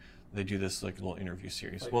YouTube. They do this like little interview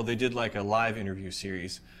series. Well, they did like a live interview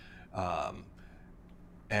series,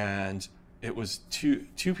 and it was two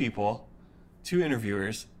people, two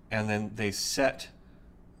interviewers, and then they set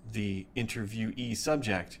the interviewee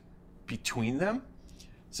subject between them.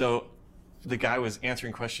 So the guy was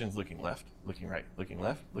answering questions, looking left, looking right, looking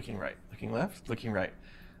left, looking right, looking left, looking right.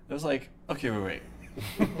 I was like, okay, wait.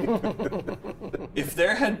 If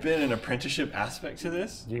there had been an apprenticeship aspect to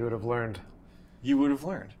this, You would have learned. you would have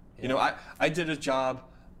learned. You know, I did a job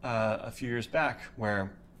a few years back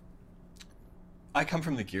where I come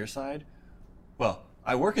from the gear side. Well,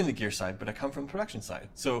 I work in the gear side, but I come from the production side.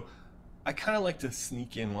 So I kind of like to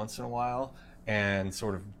sneak in once in a while and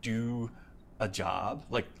sort of do a job.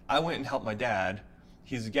 Like, I went and helped my dad.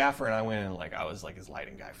 He's a gaffer, and I went and I was like his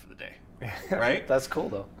lighting guy for the day. Right? That's cool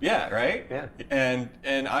though. Yeah, right? Yeah.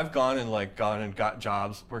 And I've gone and got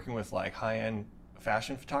jobs working with like high-end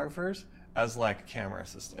fashion photographers as like a camera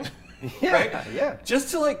assistant. Yeah, Right? yeah.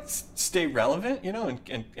 Just to like stay relevant, you know,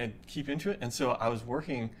 and keep into it. And so I was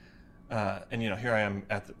working, and you know, here I am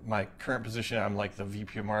at my current position. I'm like the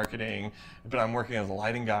VP of marketing, but I'm working as a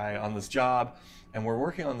lighting guy on this job, and we're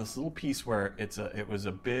working on this little piece where it was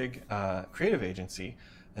a big creative agency,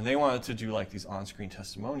 and they wanted to do like these on-screen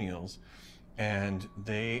testimonials, and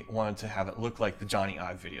they wanted to have it look like the Johnny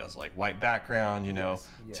Ive videos, like white background, you know,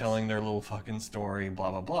 telling their little fucking story,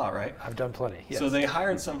 blah blah blah, right? I've done plenty. Yes. So they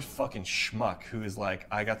hired some fucking schmuck who is like,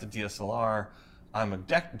 I got the DSLR, I'm a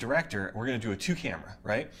director, we're gonna do a 2-camera,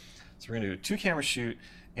 right? So we're gonna do a 2-camera shoot,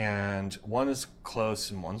 and one is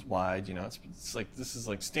close and one's wide. You know, it's like, this is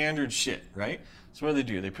like standard shit, right? So what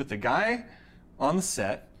do? They put the guy on the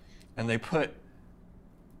set, and they put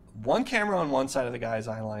one camera on one side of the guy's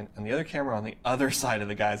eye line and the other camera on the other side of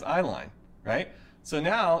the guy's eye line, right? So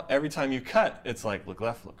now every time you cut, it's like, look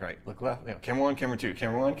left, look right, look left, you know, camera one, camera two,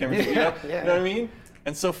 camera one, camera two, you know, you know what I mean?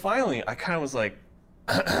 And so finally, I kind of was like,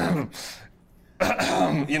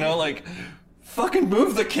 you know, like, fucking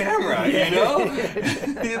move the camera, you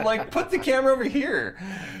know? Like, put the camera over here.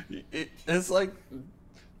 It's like,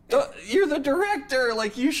 you're the director.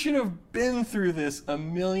 Like, you should have been through this a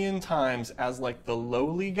million times as, like, the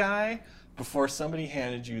lowly guy before somebody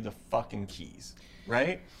handed you the fucking keys,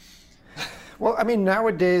 right? Well, I mean,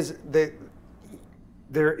 nowadays,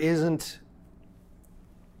 there isn't...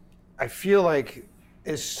 I feel like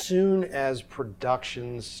as soon as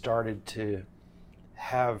productions started to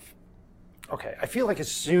have... Okay, I feel like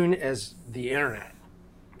as soon as the internet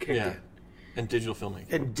kicked in, and digital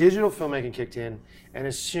filmmaking. And digital filmmaking kicked in, and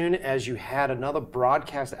as soon as you had another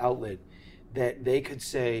broadcast outlet that they could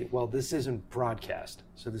say, well, this isn't broadcast,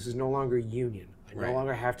 so this is no longer union. I no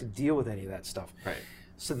longer have to deal with any of that stuff. Right.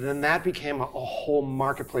 So then that became a whole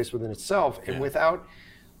marketplace within itself, and without...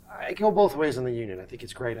 I go both ways on the union. I think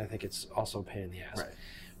it's great. I think it's also a pain in the ass. Right.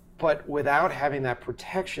 But without having that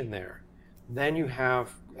protection there, then you have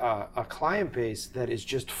a client base that is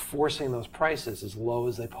just forcing those prices as low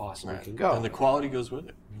as they possibly can go. And the quality goes with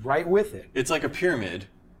it. Right with it. It's like a pyramid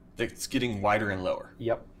that's getting wider and lower.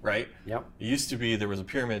 Yep. Right? Yep. It used to be there was a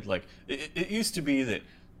pyramid, like, it used to be that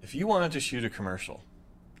if you wanted to shoot a commercial,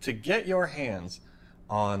 to get your hands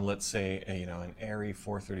on, let's say, an Arri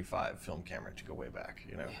 435 film camera, to go way back,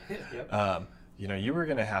 you know, you were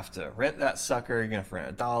going to have to rent that sucker, you're going to have to rent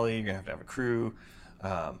a dolly, you're going to have a crew.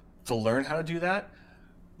 To learn how to do that,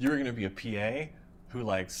 you were going to be a PA who,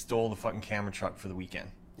 like, stole the fucking camera truck for the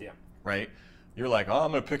weekend. Yeah. Right? You're like, oh,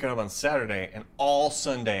 I'm going to pick it up on Saturday, and all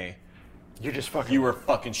Sunday, You're just fucking... you were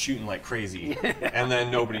fucking shooting like crazy, and then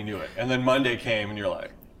nobody knew it. And then Monday came, and you're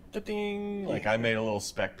like, ding, like, I made a little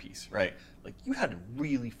spec piece, right? Like, you had to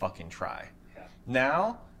really fucking try. Yeah.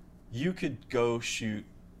 Now, you could go shoot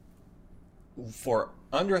for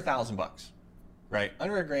under $1,000, right?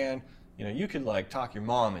 Under $1,000, you know, you could, like, talk your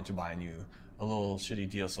mom into buying you a little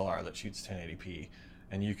shitty DSLR that shoots 1080p,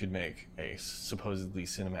 and you could make a supposedly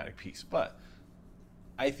cinematic piece. But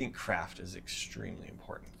I think craft is extremely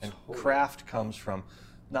important. And craft comes from,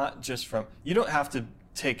 not just from, you don't have to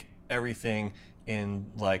take everything in,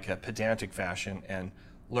 like, a pedantic fashion and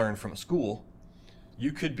learn from a school.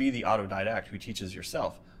 You could be the autodidact who teaches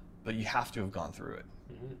yourself, but you have to have gone through it.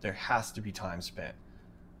 Mm-hmm. There has to be time spent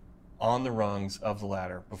on the rungs of the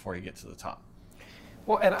ladder before you get to the top.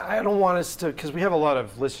 Well, and I don't want us to, because we have a lot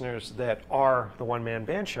of listeners that are the one-man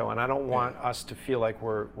band show, and I don't want us to feel like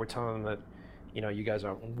we're telling them that, you know, you guys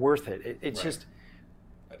aren't worth it. It's just,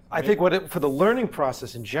 I think for the learning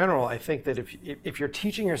process in general, I think that if you're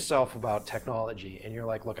teaching yourself about technology and you're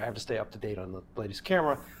like, look, I have to stay up to date on the latest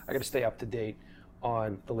camera, I got to stay up to date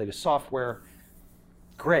on the latest software,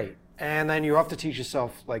 great. And then you have to teach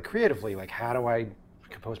yourself, like, creatively, like, how do I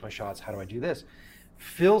compose my shots? How do I do this?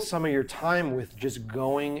 Fill some of your time with just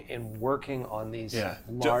going and working on these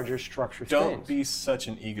larger structured things. Don't be such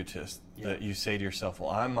an egotist that you say to yourself, well,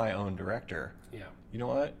 I'm my own director. Yeah. You know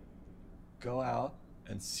what? Go out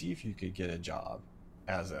and see if you could get a job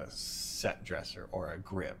as a set dresser or a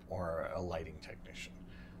grip or a lighting technician.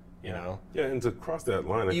 You know? Yeah, and to cross that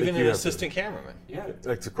line, I even think an you assistant cameraman. Yeah.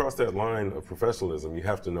 Like, to cross that line of professionalism, you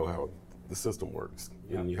have to know how the system works,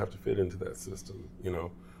 and you have to fit into that system. You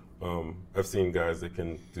know, I've seen guys that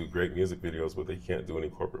can do great music videos, but they can't do any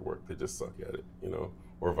corporate work. They just suck at it. You know,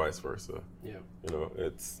 or vice versa. Yeah. You know,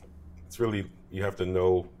 it's really, you have to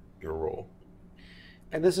know your role.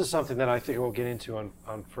 And this is something that I think we'll get into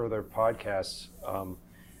on further podcasts.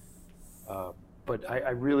 But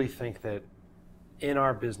I really think that in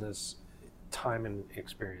our business, time and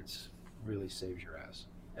experience really saves your ass.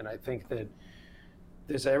 And I think that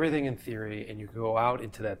there's everything in theory, and you go out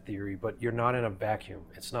into that theory, but you're not in a vacuum.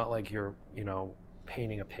 It's not like you're, you know,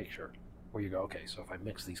 painting a picture where you go, okay, so if I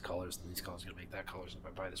mix these colors, then these colors are gonna make that color. So if I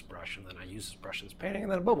buy this brush, and then I use this brush in this painting,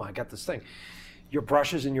 and then boom, I got this thing. Your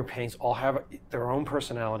brushes and your paints all have their own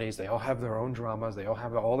personalities. They all have their own dramas. They all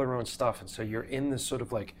have all their own stuff. And so you're in this sort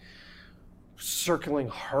of like circling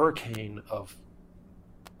hurricane of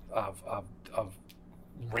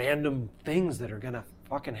random things that are gonna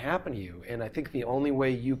fucking happen to you. And I think the only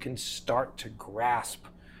way you can start to grasp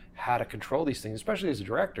how to control these things, especially as a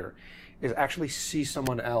director, is actually see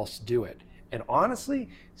someone else do it. And honestly,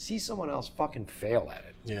 see someone else fucking fail at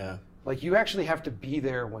it. Yeah. Like, you actually have to be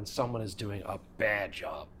there when someone is doing a bad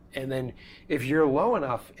job. And then if you're low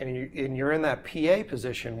enough and you're in that PA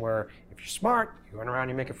position where if you're smart, you're going around,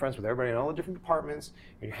 you're making friends with everybody in all the different departments,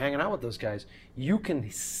 and you're hanging out with those guys, you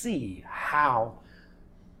can see how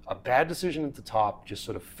a bad decision at the top just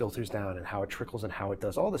sort of filters down and how it trickles and how it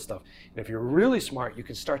does all this stuff. And if you're really smart, you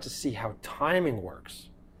can start to see how timing works.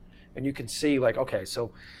 And you can see, like, okay,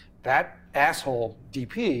 so that asshole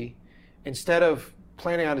DP, instead of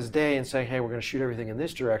planning out his day and saying, hey, we're going to shoot everything in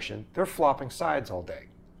this direction, they're flopping sides all day.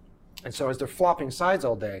 And so as they're flopping sides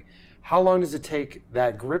all day, how long does it take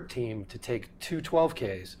that grip team to take two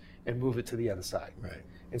 12Ks and move it to the other side? Right.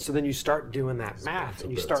 And so then you start doing that math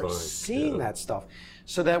and you start time. seeing that stuff,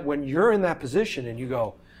 so that when you're in that position and you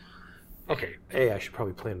go, okay, A, I should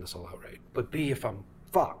probably plan this all out right. But B, if I'm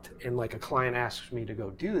fucked and like a client asks me to go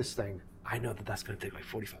do this thing, I know that that's going to take like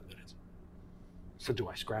 45 minutes. So do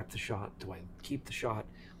I scrap the shot? Do I keep the shot?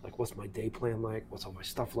 Like, what's my day plan like? What's all my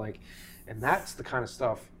stuff like? And that's the kind of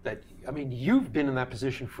stuff that, I mean, you've been in that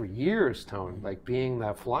position for years, Tone, like being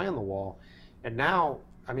that fly on the wall. And now,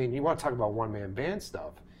 I mean, you want to talk about one-man band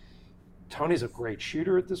stuff. Tony's a great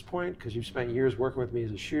shooter at this point because you've spent years working with me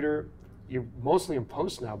as a shooter. You're mostly in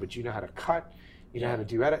post now, but you know how to cut, you know how to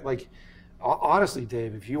do edit. Like, honestly,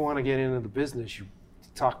 Dave, if you want to get into the business, you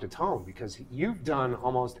talk to Tone because you've done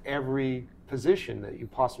almost every position that you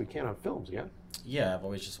possibly can on films, yeah? Yeah, I've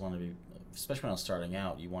always just wanted to be, especially when I was starting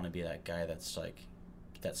out, you want to be that guy that's like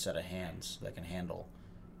that set of hands that can handle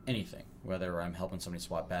anything. Whether I'm helping somebody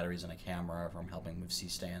swap batteries in a camera, or I'm helping move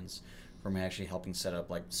C-stands, or I'm actually helping set up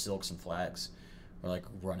like silks and flags, or like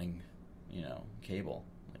running, you know, cable.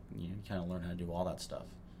 Like, you kind of learn how to do all that stuff.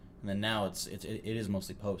 And then now it is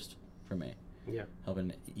mostly post for me. Yeah.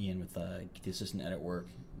 Helping Ian with the assistant edit work,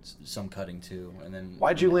 some cutting too, and then.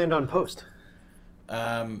 Why'd you land on post?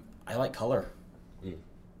 I like color.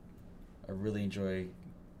 I really enjoy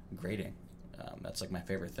grading. That's like my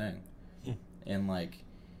favorite thing. And like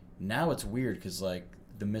now it's weird because like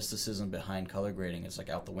the mysticism behind color grading is like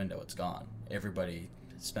out the window. It's gone. Everybody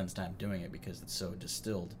spends time doing it because it's so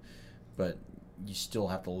distilled, but you still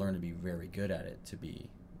have to learn to be very good at it to be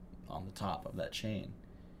on the top of that chain.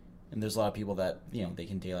 And there's a lot of people that, you know, they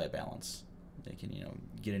can daylight balance. They can, you know,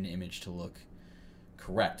 get an image to look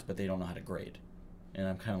correct, but they don't know how to grade. And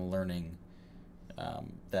I'm kind of learning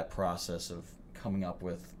that process of coming up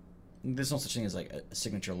with, there's no such thing as like a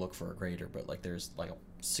signature look for a grader, but like there's like a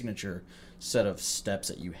signature set of steps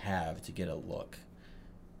that you have to get a look.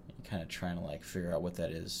 You're kind of trying to like figure out what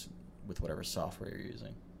that is with whatever software you're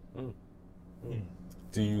using.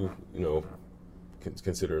 Do you, you know,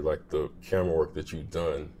 consider like the camera work that you've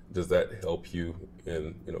done, does that help you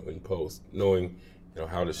in, you know, in post, knowing, you know,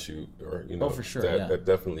 how to shoot, or, you know, for sure, that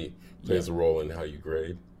definitely plays a role in how you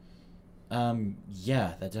grade?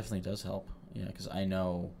 Yeah, that definitely does help. Yeah, because I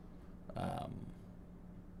know how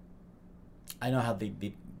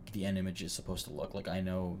the end image is supposed to look. Like, I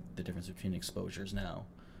know the difference between exposures now,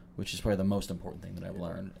 which is probably the most important thing that I've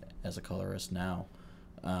learned as a colorist now.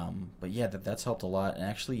 But yeah, that's helped a lot. And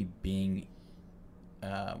actually being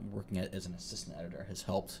working as an assistant editor has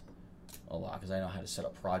helped a lot because I know how to set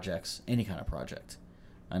up projects, any kind of project.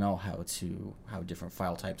 I know how different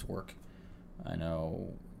file types work. I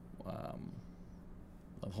know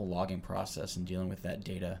the whole logging process and dealing with that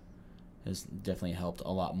data has definitely helped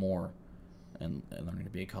a lot more in learning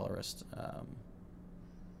to be a colorist.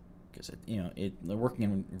 Because working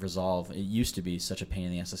in Resolve, it used to be such a pain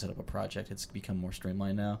in the ass to set up a project. It's become more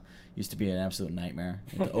streamlined now. It used to be an absolute nightmare.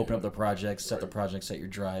 You had to open up the project, set the project, set your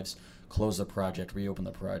drives, close the project, reopen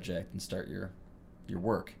the project, and start your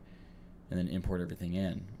work, and then import everything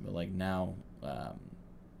in. But like now,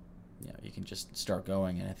 you can just start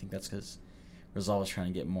going, and I think that's because Resolve is trying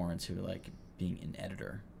to get more into like being an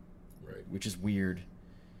editor, right? Which is weird.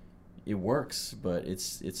 It works, but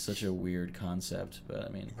it's such a weird concept. But I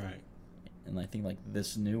mean, right. And I think like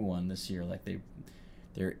this new one this year, like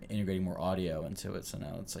they're integrating more audio into it. So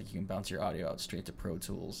now it's like you can bounce your audio out straight to Pro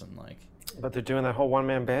Tools and like. But they're doing that whole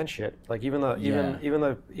one-man band shit. Like even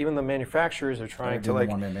the manufacturers are trying to like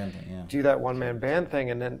one-man band thing, do that one-man band thing.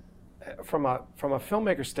 And then from a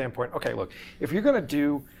filmmaker standpoint, okay, look, if you're gonna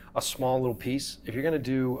do a small little piece, if you're gonna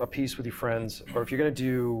do a piece with your friends, or if you're gonna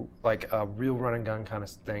do like a real run and gun kind of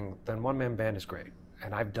thing, then one-man band is great.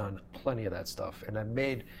 And I've done plenty of that stuff, and I've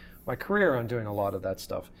made my career on doing a lot of that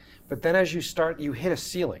stuff. But then as you hit a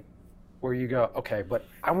ceiling where you go, okay, but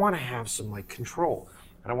I want to have some like control,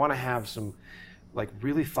 and I want to have some like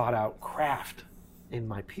really thought out craft in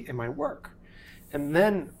my work. And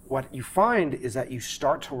then what you find is that you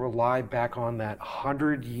start to rely back on that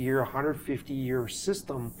 100-year, 150-year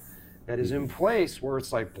system that is in place where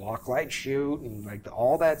it's like block, light, shoot, and like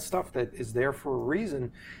all that stuff that is there for a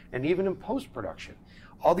reason. And even in post-production,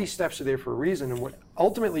 all these steps are there for a reason. And what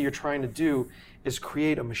ultimately you're trying to do is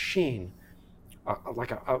create a machine,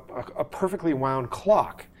 like a perfectly wound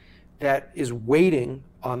clock that is waiting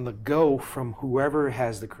on the go from whoever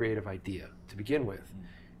has the creative idea to begin with.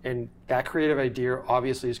 And that creative idea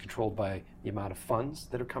obviously is controlled by the amount of funds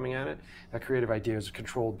that are coming at it. That creative idea is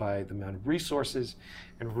controlled by the amount of resources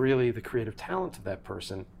and really the creative talent of that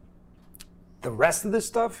person. The rest of this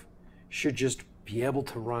stuff should just be able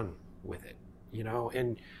to run with it, you know?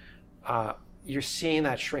 And you're seeing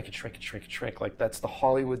that shrink and shrink and shrink and shrink. Like, that's the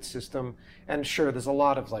Hollywood system. And sure, there's a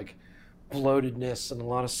lot of like bloatedness and a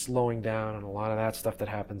lot of slowing down and a lot of that stuff that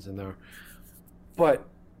happens in there. But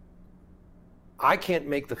I can't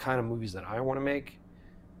make the kind of movies that I want to make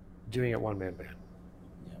doing a one-man band.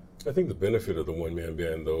 I think the benefit of the one-man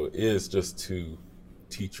band, though, is just to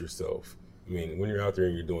teach yourself. I mean, when you're out there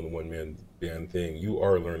and you're doing the one-man band thing, you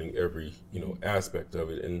are learning every, aspect of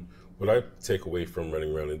it. And what I take away from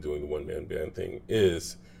running around and doing the one-man band thing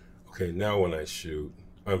is, okay, now when I shoot,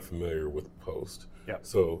 I'm familiar with post. Yeah.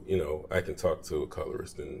 So, I can talk to a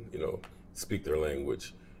colorist and, speak their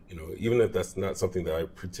language. Even if that's not something that I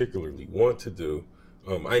particularly want to do,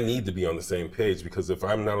 I need to be on the same page, because if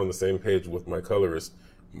I'm not on the same page with my colorist,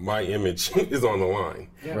 my image is on the line.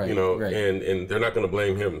 Yeah. Right, right. And they're not going to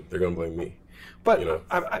blame him; they're going to blame me. But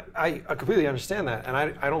I completely understand that, and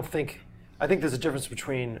I think there's a difference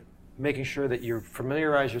between making sure that you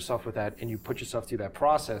familiarize yourself with that and you put yourself through that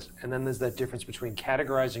process, and then there's that difference between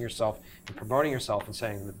categorizing yourself and promoting yourself and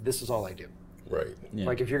saying that this is all I do. Right. Yeah.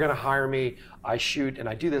 Like, if you're going to hire me, I shoot and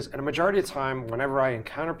I do this. And a majority of the time, whenever I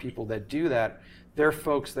encounter people that do that, they're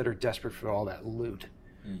folks that are desperate for all that loot.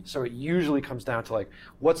 So it usually comes down to, like,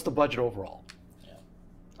 what's the budget overall? Yeah.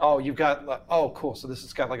 Oh, you've got, oh, cool. So this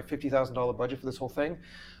has got like a $50,000 budget for this whole thing?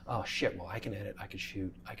 Oh, shit. Well, I can edit, I can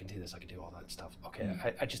shoot, I can do this, I can do all that stuff. Okay,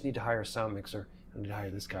 I just need to hire a sound mixer. I need to hire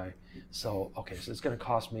this guy. So, okay, so it's going to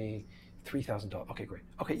cost me $3,000. Okay, great.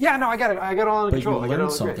 Okay, yeah, no, I got it. I got it all under But control. you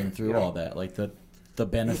learn something through all that. Like, the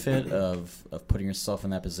benefit of putting yourself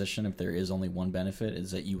in that position, if there is only one benefit,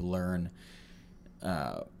 is that you learn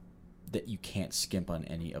that you can't skimp on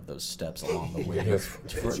any of those steps along the way.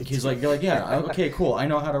 He's like, you're like, yeah, okay, cool. I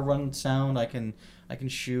know how to run sound. I can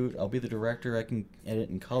shoot. I'll be the director. I can edit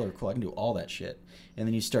and color. Cool. I can do all that shit. And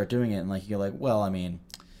then you start doing it, and like, you're like, well, I mean,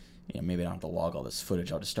 maybe I don't have to log all this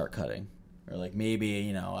footage. I'll just start cutting. Or like, maybe,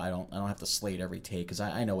 I don't have to slate every take because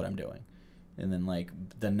I know what I'm doing. And then, like,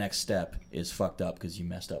 the next step is fucked up because you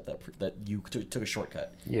messed up that you took a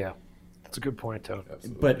shortcut. Yeah, that's a good point, Toad.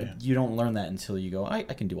 But you don't learn that until you go, I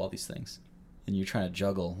can do all these things. And you're trying to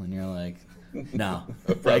juggle, and you're like, no.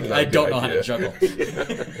 I don't know how to juggle.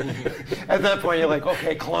 At that point, you're like,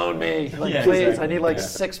 okay, clone me. Like, Yeah, please, exactly. I need like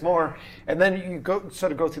 6 more. And then you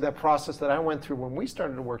sort of go through that process that I went through when we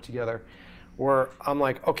started to work together, where I'm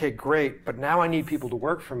like, okay, great, but now I need people to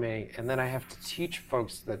work for me, and then I have to teach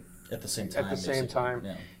folks that At the same time. time.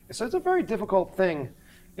 Yeah. So it's a very difficult thing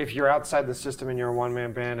if you're outside the system and you're a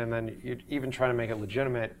one-man band, and then you're even trying to make it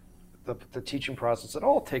legitimate. The teaching process, it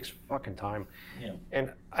all takes fucking time. Yeah.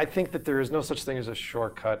 And I think that there is no such thing as a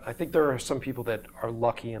shortcut. I think there are some people that are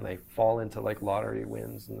lucky and they fall into like lottery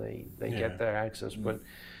wins and they get their access. But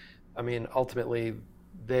I mean, ultimately,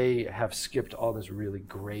 they have skipped all this really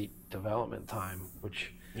great development time,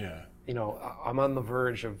 which, I'm on the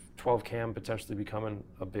verge of 12 Cam potentially becoming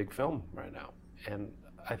a big film right now. And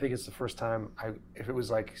I think it's the first time, if it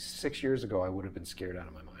was like 6 years ago, I would have been scared out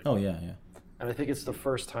of my mind. Oh, yeah, yeah. And I think it's the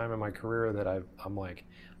first time in my career that I'm like,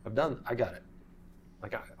 I got it.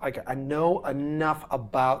 Like, I know enough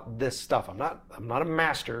about this stuff. I'm not a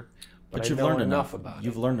master, but you've I know learned enough about it.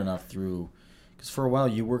 You've learned enough through, because for a while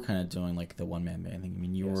you were kind of doing like the one-man band thing. I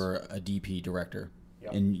mean, you were a DP director,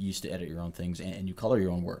 and you used to edit your own things, and you color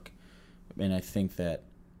your own work. And I think that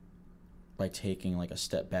by taking like a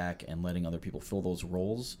step back and letting other people fill those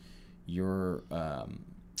roles, your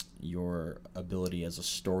ability as a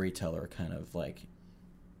storyteller kind of like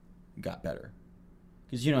got better,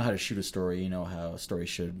 because you know how to shoot a story, you know how a story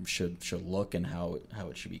should look and how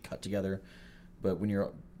it should be cut together. But when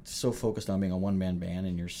you're so focused on being a one-man band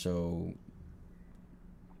and you're so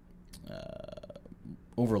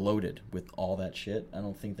overloaded with all that shit, I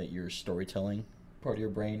don't think that your storytelling part of your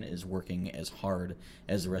brain is working as hard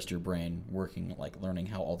as the rest of your brain working, like learning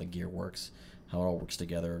how all the gear works, how it all works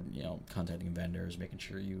together, contacting vendors, making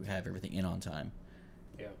sure you have everything in on time.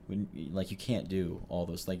 Yeah. When, like, you can't do all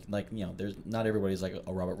those, like there's not everybody's like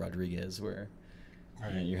a Robert Rodriguez where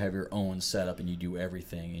And you have your own setup and you do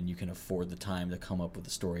everything, and you can afford the time to come up with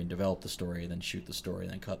the story and develop the story, then shoot the story,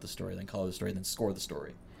 then cut the story, then color the story, then score the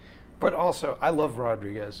story. But also, I love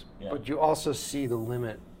Rodriguez, but you also see the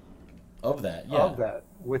limit Of that, of that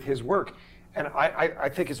with his work. And I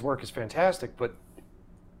think his work is fantastic, but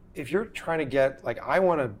if you're trying to get, like, I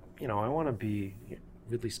want to be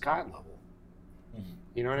Ridley Scott level.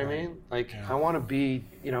 You know what I mean? Like, I want to be,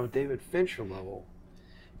 David Fincher level.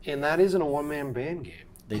 And that isn't a one-man band game.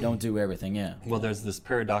 They don't do everything, Well, there's this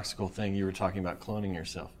paradoxical thing you were talking about, cloning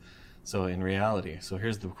yourself. So in reality,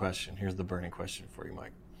 here's the question. Here's the burning question for you,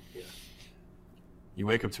 Mike. Yeah. You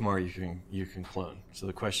wake up tomorrow, you can clone. So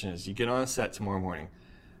the question is, you get on a set tomorrow morning.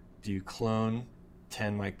 Do you clone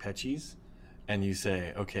 10 Mike Peccies? And you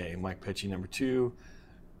say, okay, Mike Pecci number 2,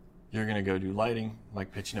 you're going to go do lighting.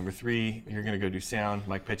 Mike Pecci number 3, you're going to go do sound.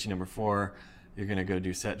 Mike Pecci number 4, you're going to go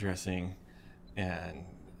do set dressing and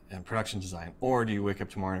production design. Or do you wake up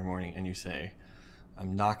tomorrow morning and you say,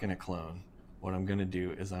 I'm not going to clone. What I'm going to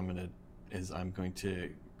do is I'm going to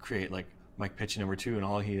create like Mike Pecci number 2, and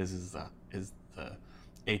all he is the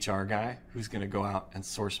HR guy who's going to go out and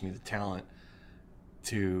source me the talent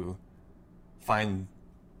to find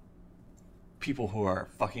people who are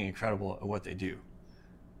fucking incredible at what they do,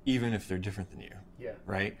 even if they're different than you. Yeah.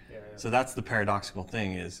 Right? Yeah. So that's the paradoxical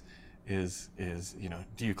thing is,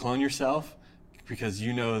 do you clone yourself because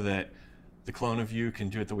you know that the clone of you can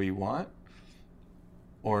do it the way you want?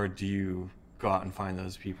 Or do you go out and find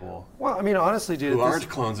those people Well, I mean, honestly, dude, who aren't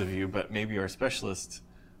clones of you, but maybe are specialists?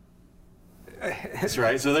 That's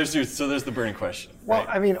right. So there's the burning question. Well,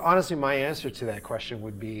 right? I mean, honestly, my answer to that question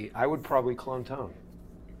would be, I would probably clone Tone.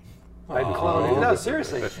 I'd clone. No,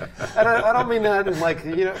 seriously. And I don't mean that in like,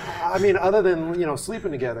 I mean, other than,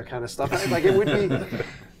 sleeping together kind of stuff. Like, it would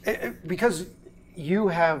be, because you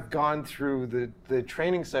have gone through the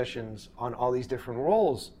training sessions on all these different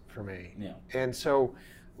roles for me. Yeah. And so,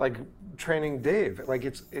 like, training Dave, like,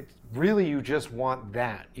 it's really, you just want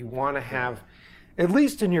that. You want to have, at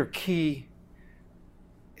least in your key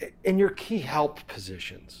help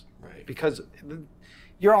positions. Right. Because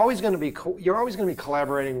you're always going to be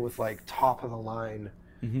collaborating with like top of the line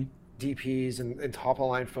DPs and top of the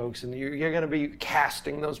line folks, and you're going to be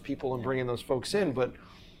casting those people and bringing those folks in. But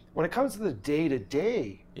when it comes to the day to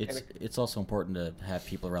day, it's also important to have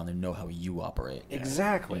people around who know how you operate.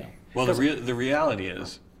 Exactly. Yeah. Well, the reality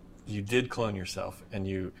is, you did clone yourself,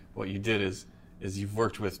 and what you did is you've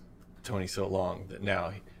worked with Tony so long that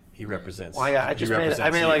now he represents. Well, yeah, he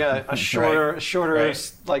represents made you. like a shorter,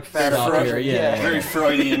 Right. like fatter Softer, version. yeah. Very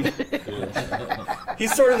Freudian.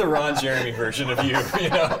 He's sort of the Ron Jeremy version of you,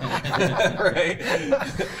 right?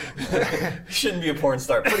 Shouldn't be a porn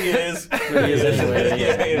star, but he is. But he is anyway.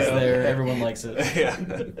 Yeah, He's there. Everyone likes it. Yeah.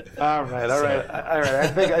 All right.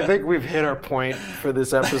 I think we've hit our point for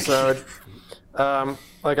this episode.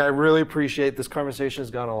 Like, I really appreciate this conversation.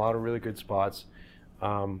 Has gone a lot of really good spots,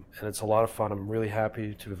 and it's a lot of fun. I'm really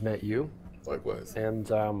happy to have met you, Likewise. and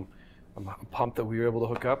I'm pumped that we were able to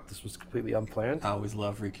hook up. This was completely unplanned. I always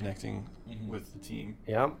love reconnecting with the team.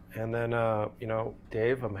 Yeah, and then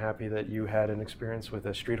Dave, I'm happy that you had an experience with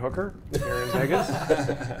a street hooker here in Vegas.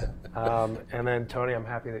 And then Tony, I'm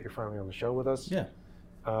happy that you're finally on the show with us. Yeah.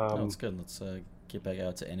 That's good. Let's get back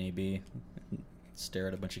out to NAB, stare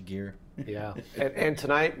at a bunch of gear. Yeah, and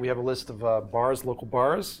tonight we have a list of local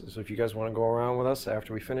bars. So if you guys want to go around with us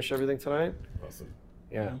after we finish everything tonight, Awesome.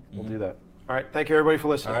 yeah, we'll do that. All right, thank you everybody for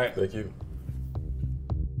listening. All right. Thank you.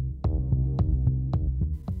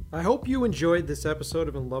 I hope you enjoyed this episode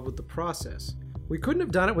of In Love with the Process. We couldn't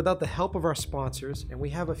have done it without the help of our sponsors, and we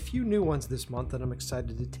have a few new ones this month that I'm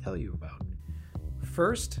excited to tell you about.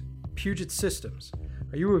 First, Puget Systems.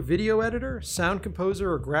 Are you a video editor, sound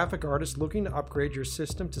composer, or graphic artist looking to upgrade your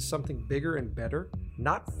system to something bigger and better?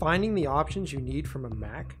 Not finding the options you need from a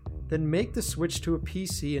Mac? Then make the switch to a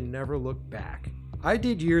PC and never look back. I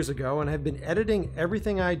did years ago and have been editing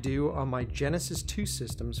everything I do on my Genesis 2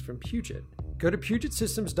 systems from Puget. Go to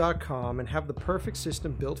PugetSystems.com and have the perfect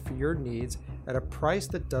system built for your needs at a price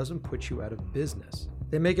that doesn't put you out of business.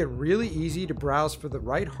 They make it really easy to browse for the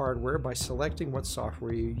right hardware by selecting what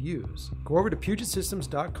software you use. Go over to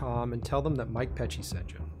PugetSystems.com and tell them that Mike Pecci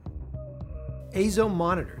sent you. Azo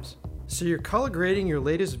monitors. So you're color grading your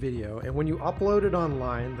latest video, and when you upload it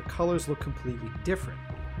online, the colors look completely different.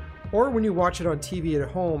 Or when you watch it on TV at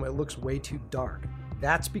home, it looks way too dark.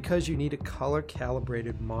 That's because you need a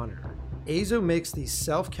color-calibrated monitor. Azo makes these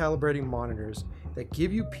self-calibrating monitors that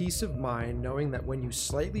give you peace of mind knowing that when you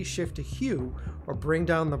slightly shift a hue or bring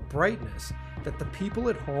down the brightness, that the people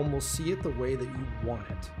at home will see it the way that you want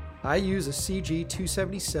it. I use a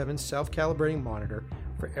CG277 self-calibrating monitor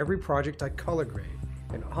for every project I color grade.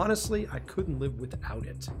 And honestly, I couldn't live without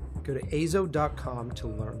it. Go to azo.com to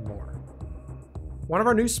learn more. One of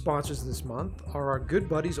our new sponsors this month are our good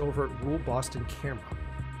buddies over at Rule Boston Camera.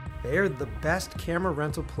 They are the best camera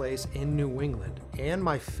rental place in New England and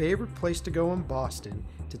my favorite place to go in Boston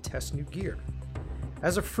to test new gear.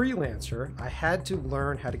 As a freelancer, I had to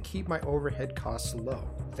learn how to keep my overhead costs low.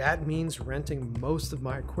 That means renting most of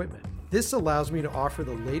my equipment. This allows me to offer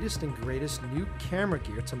the latest and greatest new camera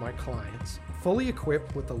gear to my clients, fully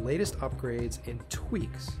equipped with the latest upgrades and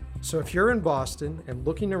tweaks. So if you're in Boston and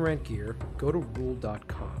looking to rent gear, go to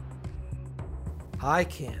rule.com.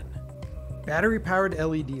 iCan. Battery-powered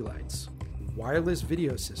LED lights, wireless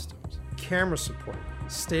video systems, camera support,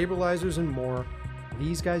 stabilizers, and more.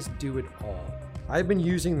 These guys do it all. I've been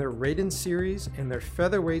using their Raiden series and their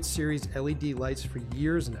Featherweight series LED lights for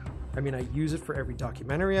years now. I mean, I use it for every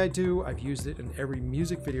documentary I do. I've used it in every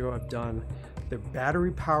music video I've done. They're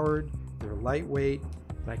battery powered, they're lightweight,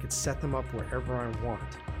 and I can set them up wherever I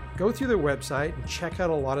want. Go through their website and check out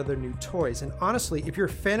a lot of their new toys. And honestly, if you're a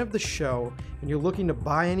fan of the show and you're looking to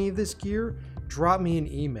buy any of this gear, drop me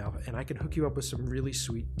an email and I can hook you up with some really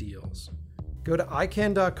sweet deals. Go to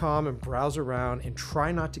iCan.com and browse around and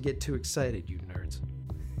try not to get too excited, you nerds.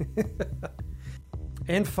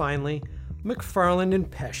 And finally, McFarland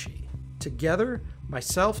and Pesci. Together,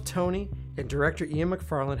 myself, Tony, and director Ian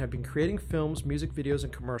McFarland have been creating films, music videos,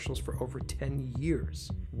 and commercials for over 10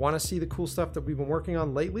 years. Want to see the cool stuff that we've been working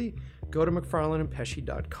on lately? Go to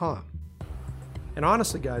McFarlandandPesci.com. And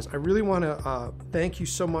honestly, guys, I really want to thank you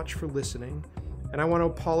so much for listening. And I want to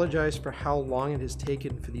apologize for how long it has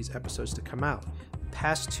taken for these episodes to come out. The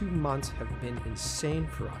past 2 months have been insane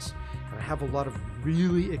for us. And I have a lot of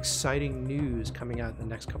really exciting news coming out in the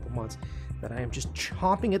next couple months that I am just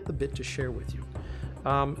chomping at the bit to share with you.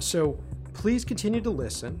 So please continue to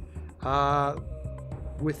listen.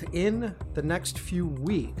 Within the next few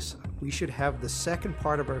weeks, we should have the second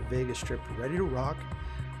part of our Vegas trip ready to rock.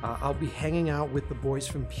 I'll be hanging out with the boys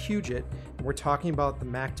from Puget, and we're talking about the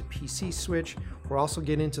Mac to PC switch. We're also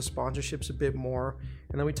getting into sponsorships a bit more,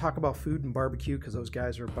 and then we talk about food and barbecue because those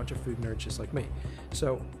guys are a bunch of food nerds just like me.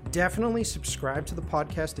 So definitely subscribe to the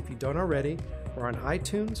podcast if you don't already. We're on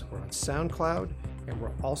iTunes, we're on SoundCloud, and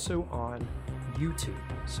we're also on YouTube.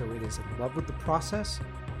 So it is in love with the process.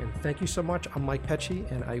 And thank you so much. I'm Mike Pecci,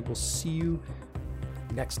 and I will see you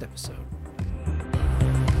next episode.